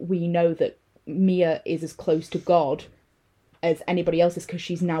ensure that we know that Mia is as close to God as anybody else is, because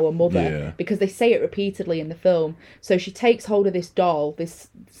she's now a mother. Because they say it repeatedly in the film. So she takes hold of this doll,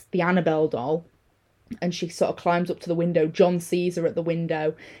 the Annabelle doll, and she sort of climbs up to the window. John sees her at the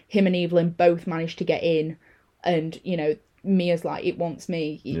window. Him and Evelyn both manage to get in, and Mia's like, it wants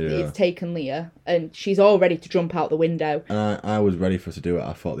me. It's taken Leah, and she's all ready to jump out the window. And I was ready for us to do it.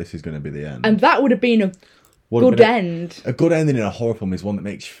 I thought this is going to be the end. And that would have been a good end. A good ending in a horror film is one that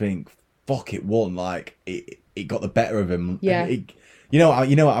makes you think, fuck, it won. Like, it got the better of him. Yeah. You know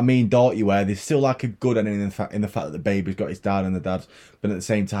what I mean, don't you? Where there's still like a good ending in the fact that the baby's got his dad and the dad, but at the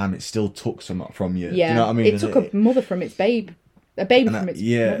same time, it still took something from you. Yeah. Do you know what I mean? It took a mother from its babe. A baby from its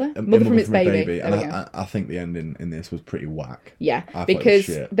mother? Mother from its baby. And I think the ending in this was pretty whack. Yeah, because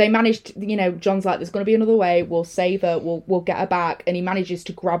they managed, John's like, there's going to be another way, we'll save her, we'll get her back, and he manages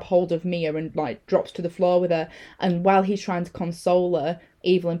to grab hold of Mia and, like, drops to the floor with her, and while he's trying to console her,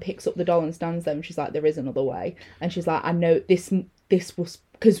 Evelyn picks up the doll and stands there, and she's like, there is another way. And she's like, I know, this this was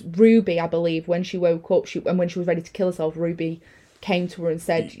because Ruby, I believe, when she woke up, and when she was ready to kill herself, Ruby came to her and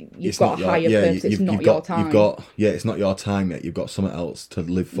said, "You've got a higher purpose. It's not your time. It's not your time yet. You've got something else to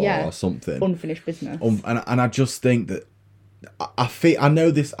live for or something. Unfinished business." And I just think that I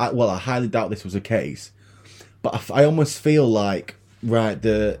know this. I highly doubt this was the case, but I almost feel like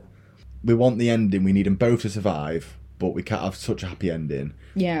we want the ending. We need them both to survive, but we can't have such a happy ending.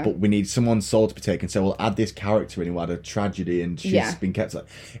 Yeah. But we need someone's soul to be taken. So we'll add this character in who had a tragedy and she's been kept.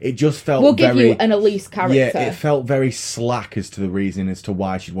 It just felt We'll give you an Elise character. Yeah, it felt very slack as to the reason as to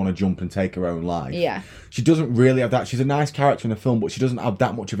why she'd want to jump and take her own life. Yeah. She doesn't really have that. She's a nice character in the film, but she doesn't have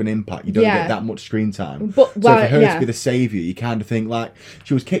that much of an impact. You don't get that much screen time. But, so for her to be the saviour, you kind of think like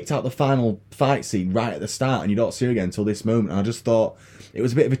she was kicked out the final fight scene right at the start and you don't see her again until this moment. And I just thought it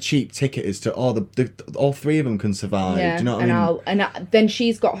was a bit of a cheap ticket as to all three of them can survive. Yeah, do you know what I mean? Then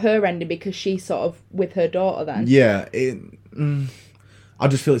she's got her ending because she's sort of with her daughter then. Yeah, I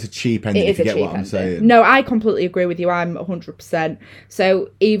just feel it's a cheap ending if you get what I'm saying. No, I completely agree with you. I'm 100%.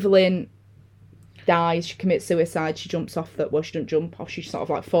 So Evelyn dies, she commits suicide, she jumps off she doesn't jump off, she sort of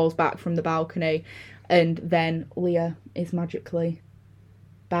like falls back from the balcony, and then Leah is magically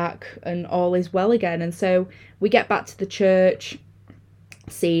back and all is well again. And so we get back to the church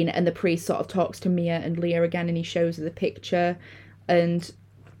scene and the priest sort of talks to Mia and Leah again and he shows her the picture and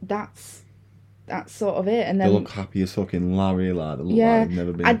that's sort of it. And then they look happy as fucking Larry, like they look like they've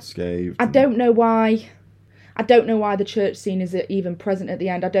never been scathed. I don't know why the church scene is even present at the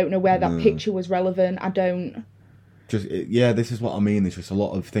end. I don't know where that picture was relevant. I don't this is what I mean. There's just a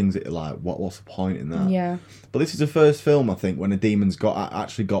lot of things that are like, what's the point in that? Yeah. But this is the first film, I think, when a demon's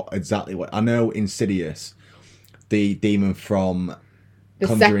actually got exactly what... I know Insidious, the demon from the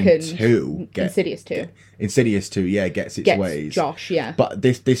Conjuring second 2... Insidious 2, gets its ways. Josh, yeah. But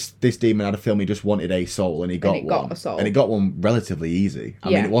this demon had a film, he just wanted a soul, and he got one. A soul. And he got one relatively easy. I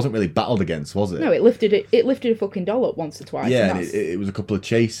mean, it wasn't really battled against, was it? No, it lifted a fucking doll up once or twice. Yeah, and it was a couple of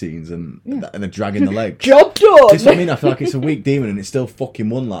chase scenes and a drag in the legs. Job done! That's what I mean. I feel like it's a weak demon and it's still fucking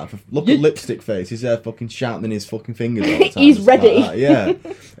won life. Look at Lipstick Face. He's there fucking shouting in his fucking fingers all the time. He's ready. Like yeah.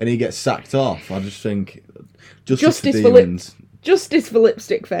 And he gets sacked off. I just think... Justice for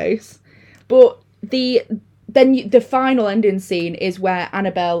Lipstick Face. But the final ending scene is where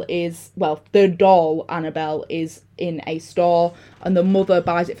Annabelle is... Well, the doll Annabelle is in a store and the mother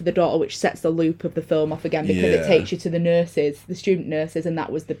buys it for the daughter, which sets the loop of the film off again because it takes you to the student nurses, and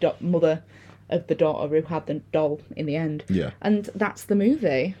that was the mother of the daughter who had the doll in the end. Yeah. And that's the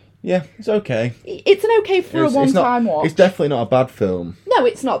movie. Yeah, it's okay. It's an okay for a one-time watch. It's definitely not a bad film. No,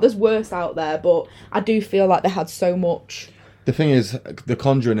 it's not. There's worse out there, but I do feel like they had so much... The thing is, The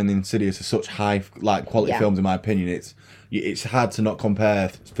Conjuring and Insidious are such high quality films, in my opinion. It's hard to not compare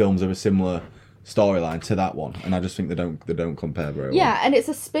films of a similar storyline to that one, and I just think they don't compare very well. Yeah, and it's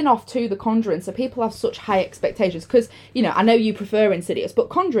a spin-off to The Conjuring, so people have such high expectations because I know you prefer Insidious, but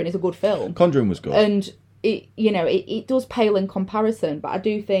Conjuring is a good film. Conjuring was good, and it does pale in comparison, but I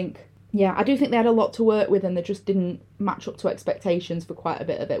do think they had a lot to work with, and they just didn't match up to expectations for quite a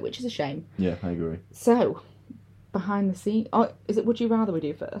bit of it, which is a shame. Yeah, I agree. So, behind the scenes... Oh, is it Would You Rather we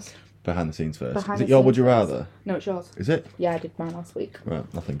do first? Behind the scenes first. Is it your Would You Rather? No, it's yours. Is it? Yeah, I did mine last week. Right,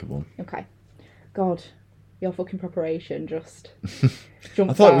 I'll think of one. Okay. God, your fucking preparation just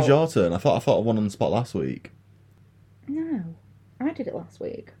jumped I thought out. it was your turn. I thought of one on the spot last week. No, I did it last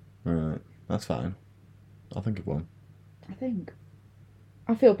week. Right, that's fine. I'll think of one. I think.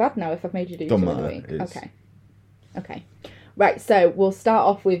 I feel bad now if I've made you do Don't two of the matter, week. Okay. Right, so we'll start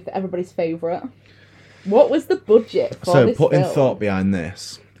off with everybody's favourite. What was the budget for this So, putting film? thought behind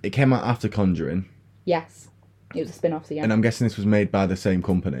this, it came out after Conjuring. Yes. It was a spin-off, so yeah. And I'm guessing this was made by the same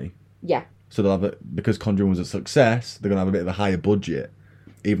company. Yeah. So they'll have because Conjuring was a success, they're going to have a bit of a higher budget,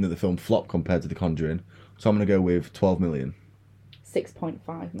 even though the film flopped compared to The Conjuring. So I'm going to go with 12 million.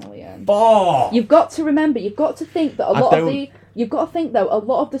 6.5 million. Oh! You've got to remember, you've got to think that a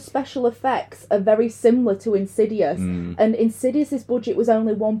lot of the special effects are very similar to Insidious, and Insidious's budget was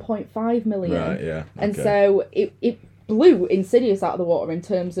only 1.5 million. Right, yeah. And so it blew Insidious out of the water in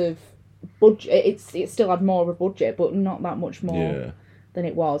terms of budget. It still had more of a budget, but not that much more than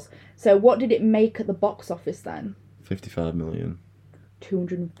it was. So what did it make at the box office then? 55 million.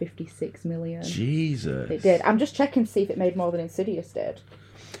 256 million. Jesus. It did. I'm just checking to see if it made more than Insidious did.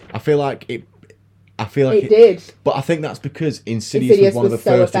 I feel like it did. But I think that's because Insidious was one of the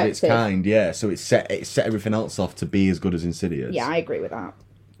so first effective. of its kind, yeah. So it set everything else off to be as good as Insidious. Yeah, I agree with that.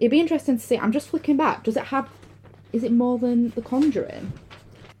 It'd be interesting to see. I'm just flicking back. Is it more than The Conjuring?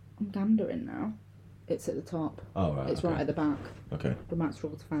 I'm gandering now. It's at the top. Oh, right. It's right at the back. Okay. We might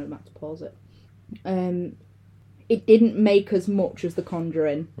struggle to find it back to pause it. It didn't make as much as The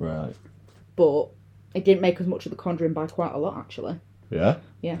Conjuring, Right. but it didn't make as much of The Conjuring by quite a lot, actually. Yeah?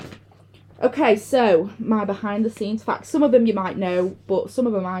 Yeah. Okay, so my behind the scenes facts. Some of them you might know, but some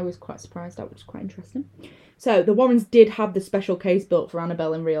of them I was quite surprised at, which is quite interesting. So the Warrens did have the special case built for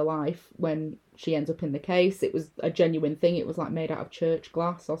Annabelle in real life when she ends up in the case. It was a genuine thing. It was like made out of church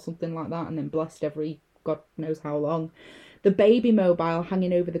glass or something like that, and then blessed every God knows how long. The baby mobile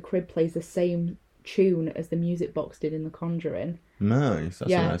hanging over the crib plays the same tune as the music box did in The Conjuring. Nice. That's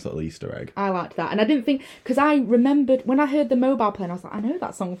Yeah. a nice little Easter egg. I liked that. And I didn't think... Because I remembered... When I heard the mobile playing, I was like, I know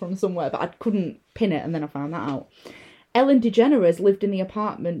that song from somewhere, but I couldn't pin it, and then I found that out. Ellen DeGeneres lived in the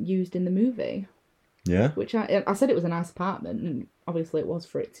apartment used in the movie, Yeah? which I said it was a nice apartment, and obviously it was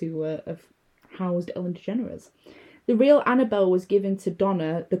for it to have housed Ellen DeGeneres. The real Annabelle was given to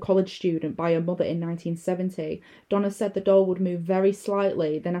Donna, the college student, by her mother in 1970. Donna said the doll would move very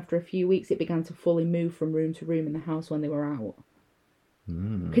slightly, then after a few weeks it began to fully move from room to room in the house when they were out.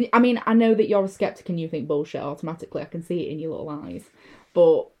 I mean, I know that you're a skeptic and you think bullshit automatically. I can see it in your little eyes.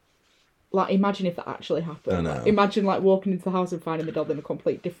 But, like, imagine if that actually happened. I know. Imagine, like, walking into the house and finding the doll in a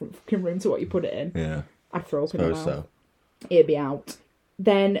complete different fucking room to what you put it in. Yeah. I'd throw up in the Suppose mouth. so. It'd be out.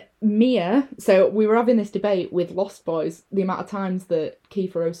 Then Mia, so we were having this debate with Lost Boys, the amount of times that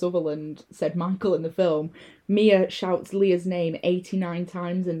Kiefer O'Sutherland said Michael in the film. Mia shouts Leah's name 89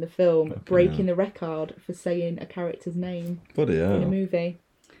 times in the film, breaking the record for saying a character's name Bloody in a hell. movie.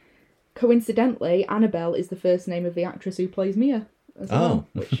 Coincidentally, Annabelle is the first name of the actress who plays Mia as well.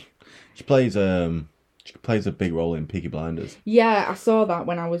 Which, She plays a big role in Peaky Blinders. yeah, I saw that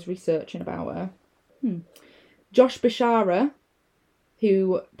when I was researching about her. Josh Bashara,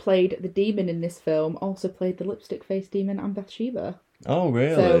 who played the demon in this film, also played the lipstick-faced demon and Bathsheba. Oh,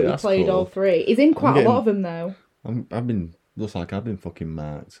 really? So he That's played cool. all three. He's in quite getting- a lot of them, though. Looks like I've been fucking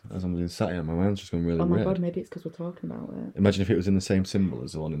marked. As I'm been sat here, my mind's just gone really Oh my red. god, maybe it's because we're talking about it. Imagine if it was in the same symbol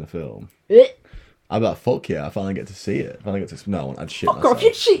as the one in the film. Ugh. I'd be like, fuck yeah, I finally get to see it. I finally get to... No, I'd shit Fuck myself. off,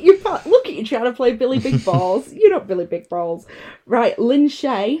 you shit your pants. Look at you trying to play Billy Big Balls. You're not Billy Big Balls. Right, Lynn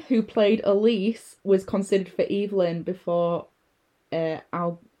Shay, who played Elise, was considered for Evelyn before I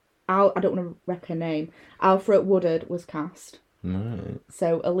don't want to wreck her name. Alfred Woodard was cast. Right.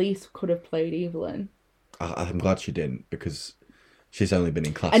 So Elise could have played Evelyn. I'm glad she didn't, because she's only been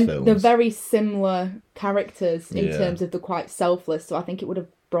in class And films. they're very similar characters in Yeah. terms of the quite selfless, so I think it would have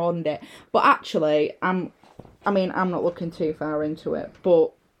broadened it. But actually, I'm not looking too far into it,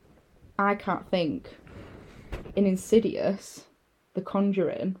 but I can't think in Insidious, The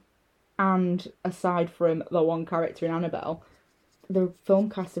Conjuring, and aside from the one character in Annabelle, the film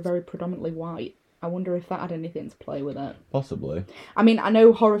cast are very predominantly white. I wonder if that had anything to play with it. Possibly. I mean, I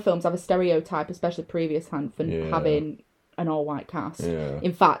know horror films have a stereotype, especially previous hand, for Yeah. having an all-white cast. Yeah.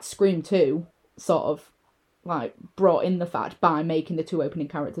 In fact, Scream 2 sort of, like, brought in the fact by making the two opening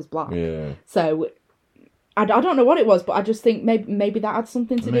characters black. Yeah. So, I don't know what it was, but I just think maybe that had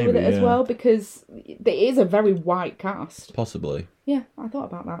something to do with it Maybe, as yeah. well, because it is a very white cast. Possibly. Yeah, I thought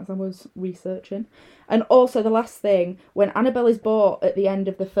about that as I was researching. And also, the last thing, when Annabelle is bought at the end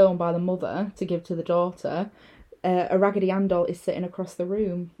of the film by the mother to give to the daughter, a Raggedy Ann doll is sitting across the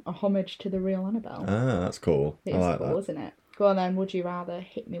room, a homage to the real Annabelle. Ah, that's cool. It I is like cool, that. isn't it? Go on then, would you rather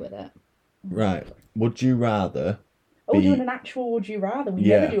hit me with it? Right. Would you rather... Oh, we're be- doing an actual would you rather. We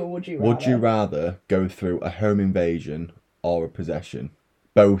Yeah. never do a would you rather. Would you rather go through a home invasion or a possession?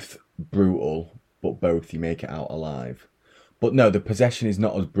 Both brutal, but both you make it out alive. But no, the possession is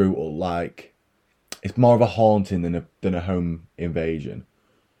not as brutal. Like, it's more of a haunting than a home invasion.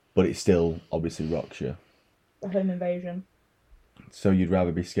 But it still obviously rocks you. A home invasion. So you'd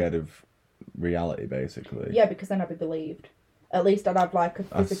rather be scared of reality, basically. Yeah, because then I'd be believed. At least I'd have like a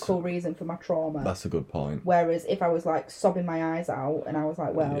physical reason for my trauma. That's a good point. Whereas if I was like sobbing my eyes out and I was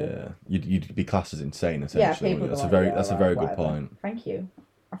like, well, Yeah, you'd be classed as insane yeah, essentially. people. That's are a very like, that's yeah, a very right, good whatever. point. Thank you.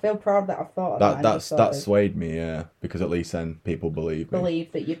 I feel proud that I've thought of that. That swayed me, yeah, because at least then people believe me.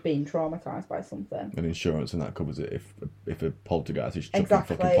 Believe that you've been traumatized by something. And insurance and that covers it if a poltergeist is chucking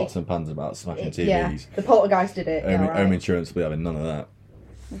Exactly. fucking pots and pans about smashing TVs. Yeah, the poltergeist did it. Home, Yeah, right. home insurance will be having none of that.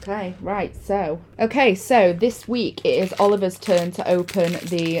 Okay, right, so this week it is Oliver's turn to open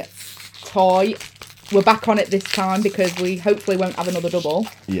the toy. We're back on it this time because we hopefully won't have another double.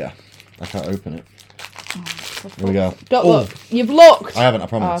 Yeah, I can't open it. Here we go. Don't Oh, look. You've looked. I haven't, I Oh,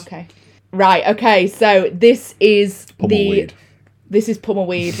 promise. okay. Right, okay, so this is Pummel-weed. This is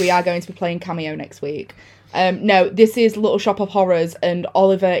Pummel-weed. We are going to be playing Cameo next week. No, this is Little Shop of Horrors, and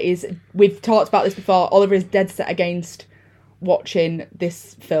Oliver is... We've talked about this before. Oliver is dead set against watching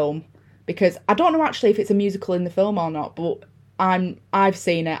this film because I don't know actually if it's a musical in the film or not, but I've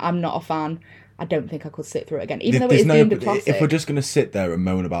seen it. I'm not a fan. I don't think I could sit through it again, even though it There's is no, deemed a classic. if we're just going to sit there and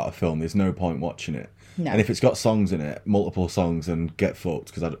moan about a film, there's no point watching it. No. And if it's got songs in it, multiple songs, and get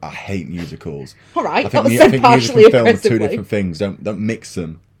fucked, because I hate musicals. All right, I that was I said think music partially and film are two aggressively. different things. Don't mix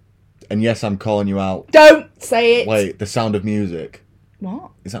them. And yes, I'm calling you out. Don't say it. Wait, The Sound of Music.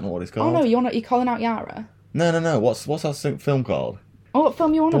 What? Is that not what it's Oh called? no, you're calling out Yara. No. What's that film called? Oh, what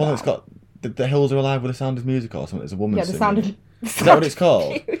film you on The about? one that's got the hills are alive with the sound of music or something. There's a woman. Yeah, the singing. sound of. Is that what it's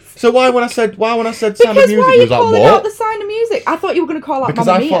called? So why when I said sound of Because music, why are you you was like calling out what? the Sound of Music? I thought you were going to call out Because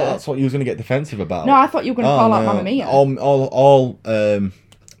Mamma I Mia. thought that's what you was going to get defensive about. No, I thought you were going to call out Mamma Mia. All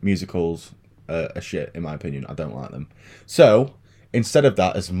musicals are shit in my opinion. I don't like them. So instead of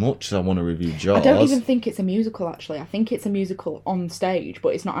that, as much as I want to review Jaws, I don't even think it's a musical, actually. I think it's a musical on stage, but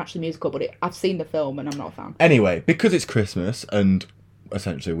it's not actually a musical. But I've seen the film and I'm not a fan. Anyway, because it's Christmas and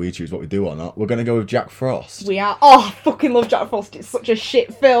essentially we choose what we do or not, we're going to go with Jack Frost. We are. Oh, I fucking love Jack Frost. It's such a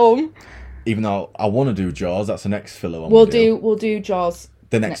shit film. Even though I want to do Jaws, that's the next filler one. We'll do Jaws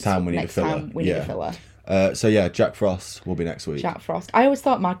the next time we need a next filler. time we need a filler. So yeah, Jack Frost will be next week. Jack Frost. I always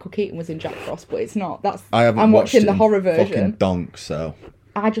thought Michael Keaton was in Jack Frost, but it's not. I'm watching the it in horror Fucking version. donk. So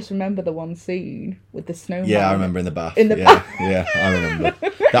I just remember the one scene with the snowman. yeah, I remember in the bath. In the bath. Yeah, I remember.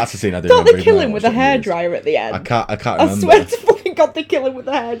 That's the scene I do Don't remember. they kill even him though with I a watched it in hairdryer at the end? years. I can't I remember. swear to fucking God, they kill him with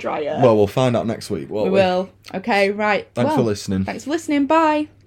a hairdryer. Well, we'll find out next week. Won't we will. Okay, right. Thanks Well, for listening. Thanks for listening. Bye.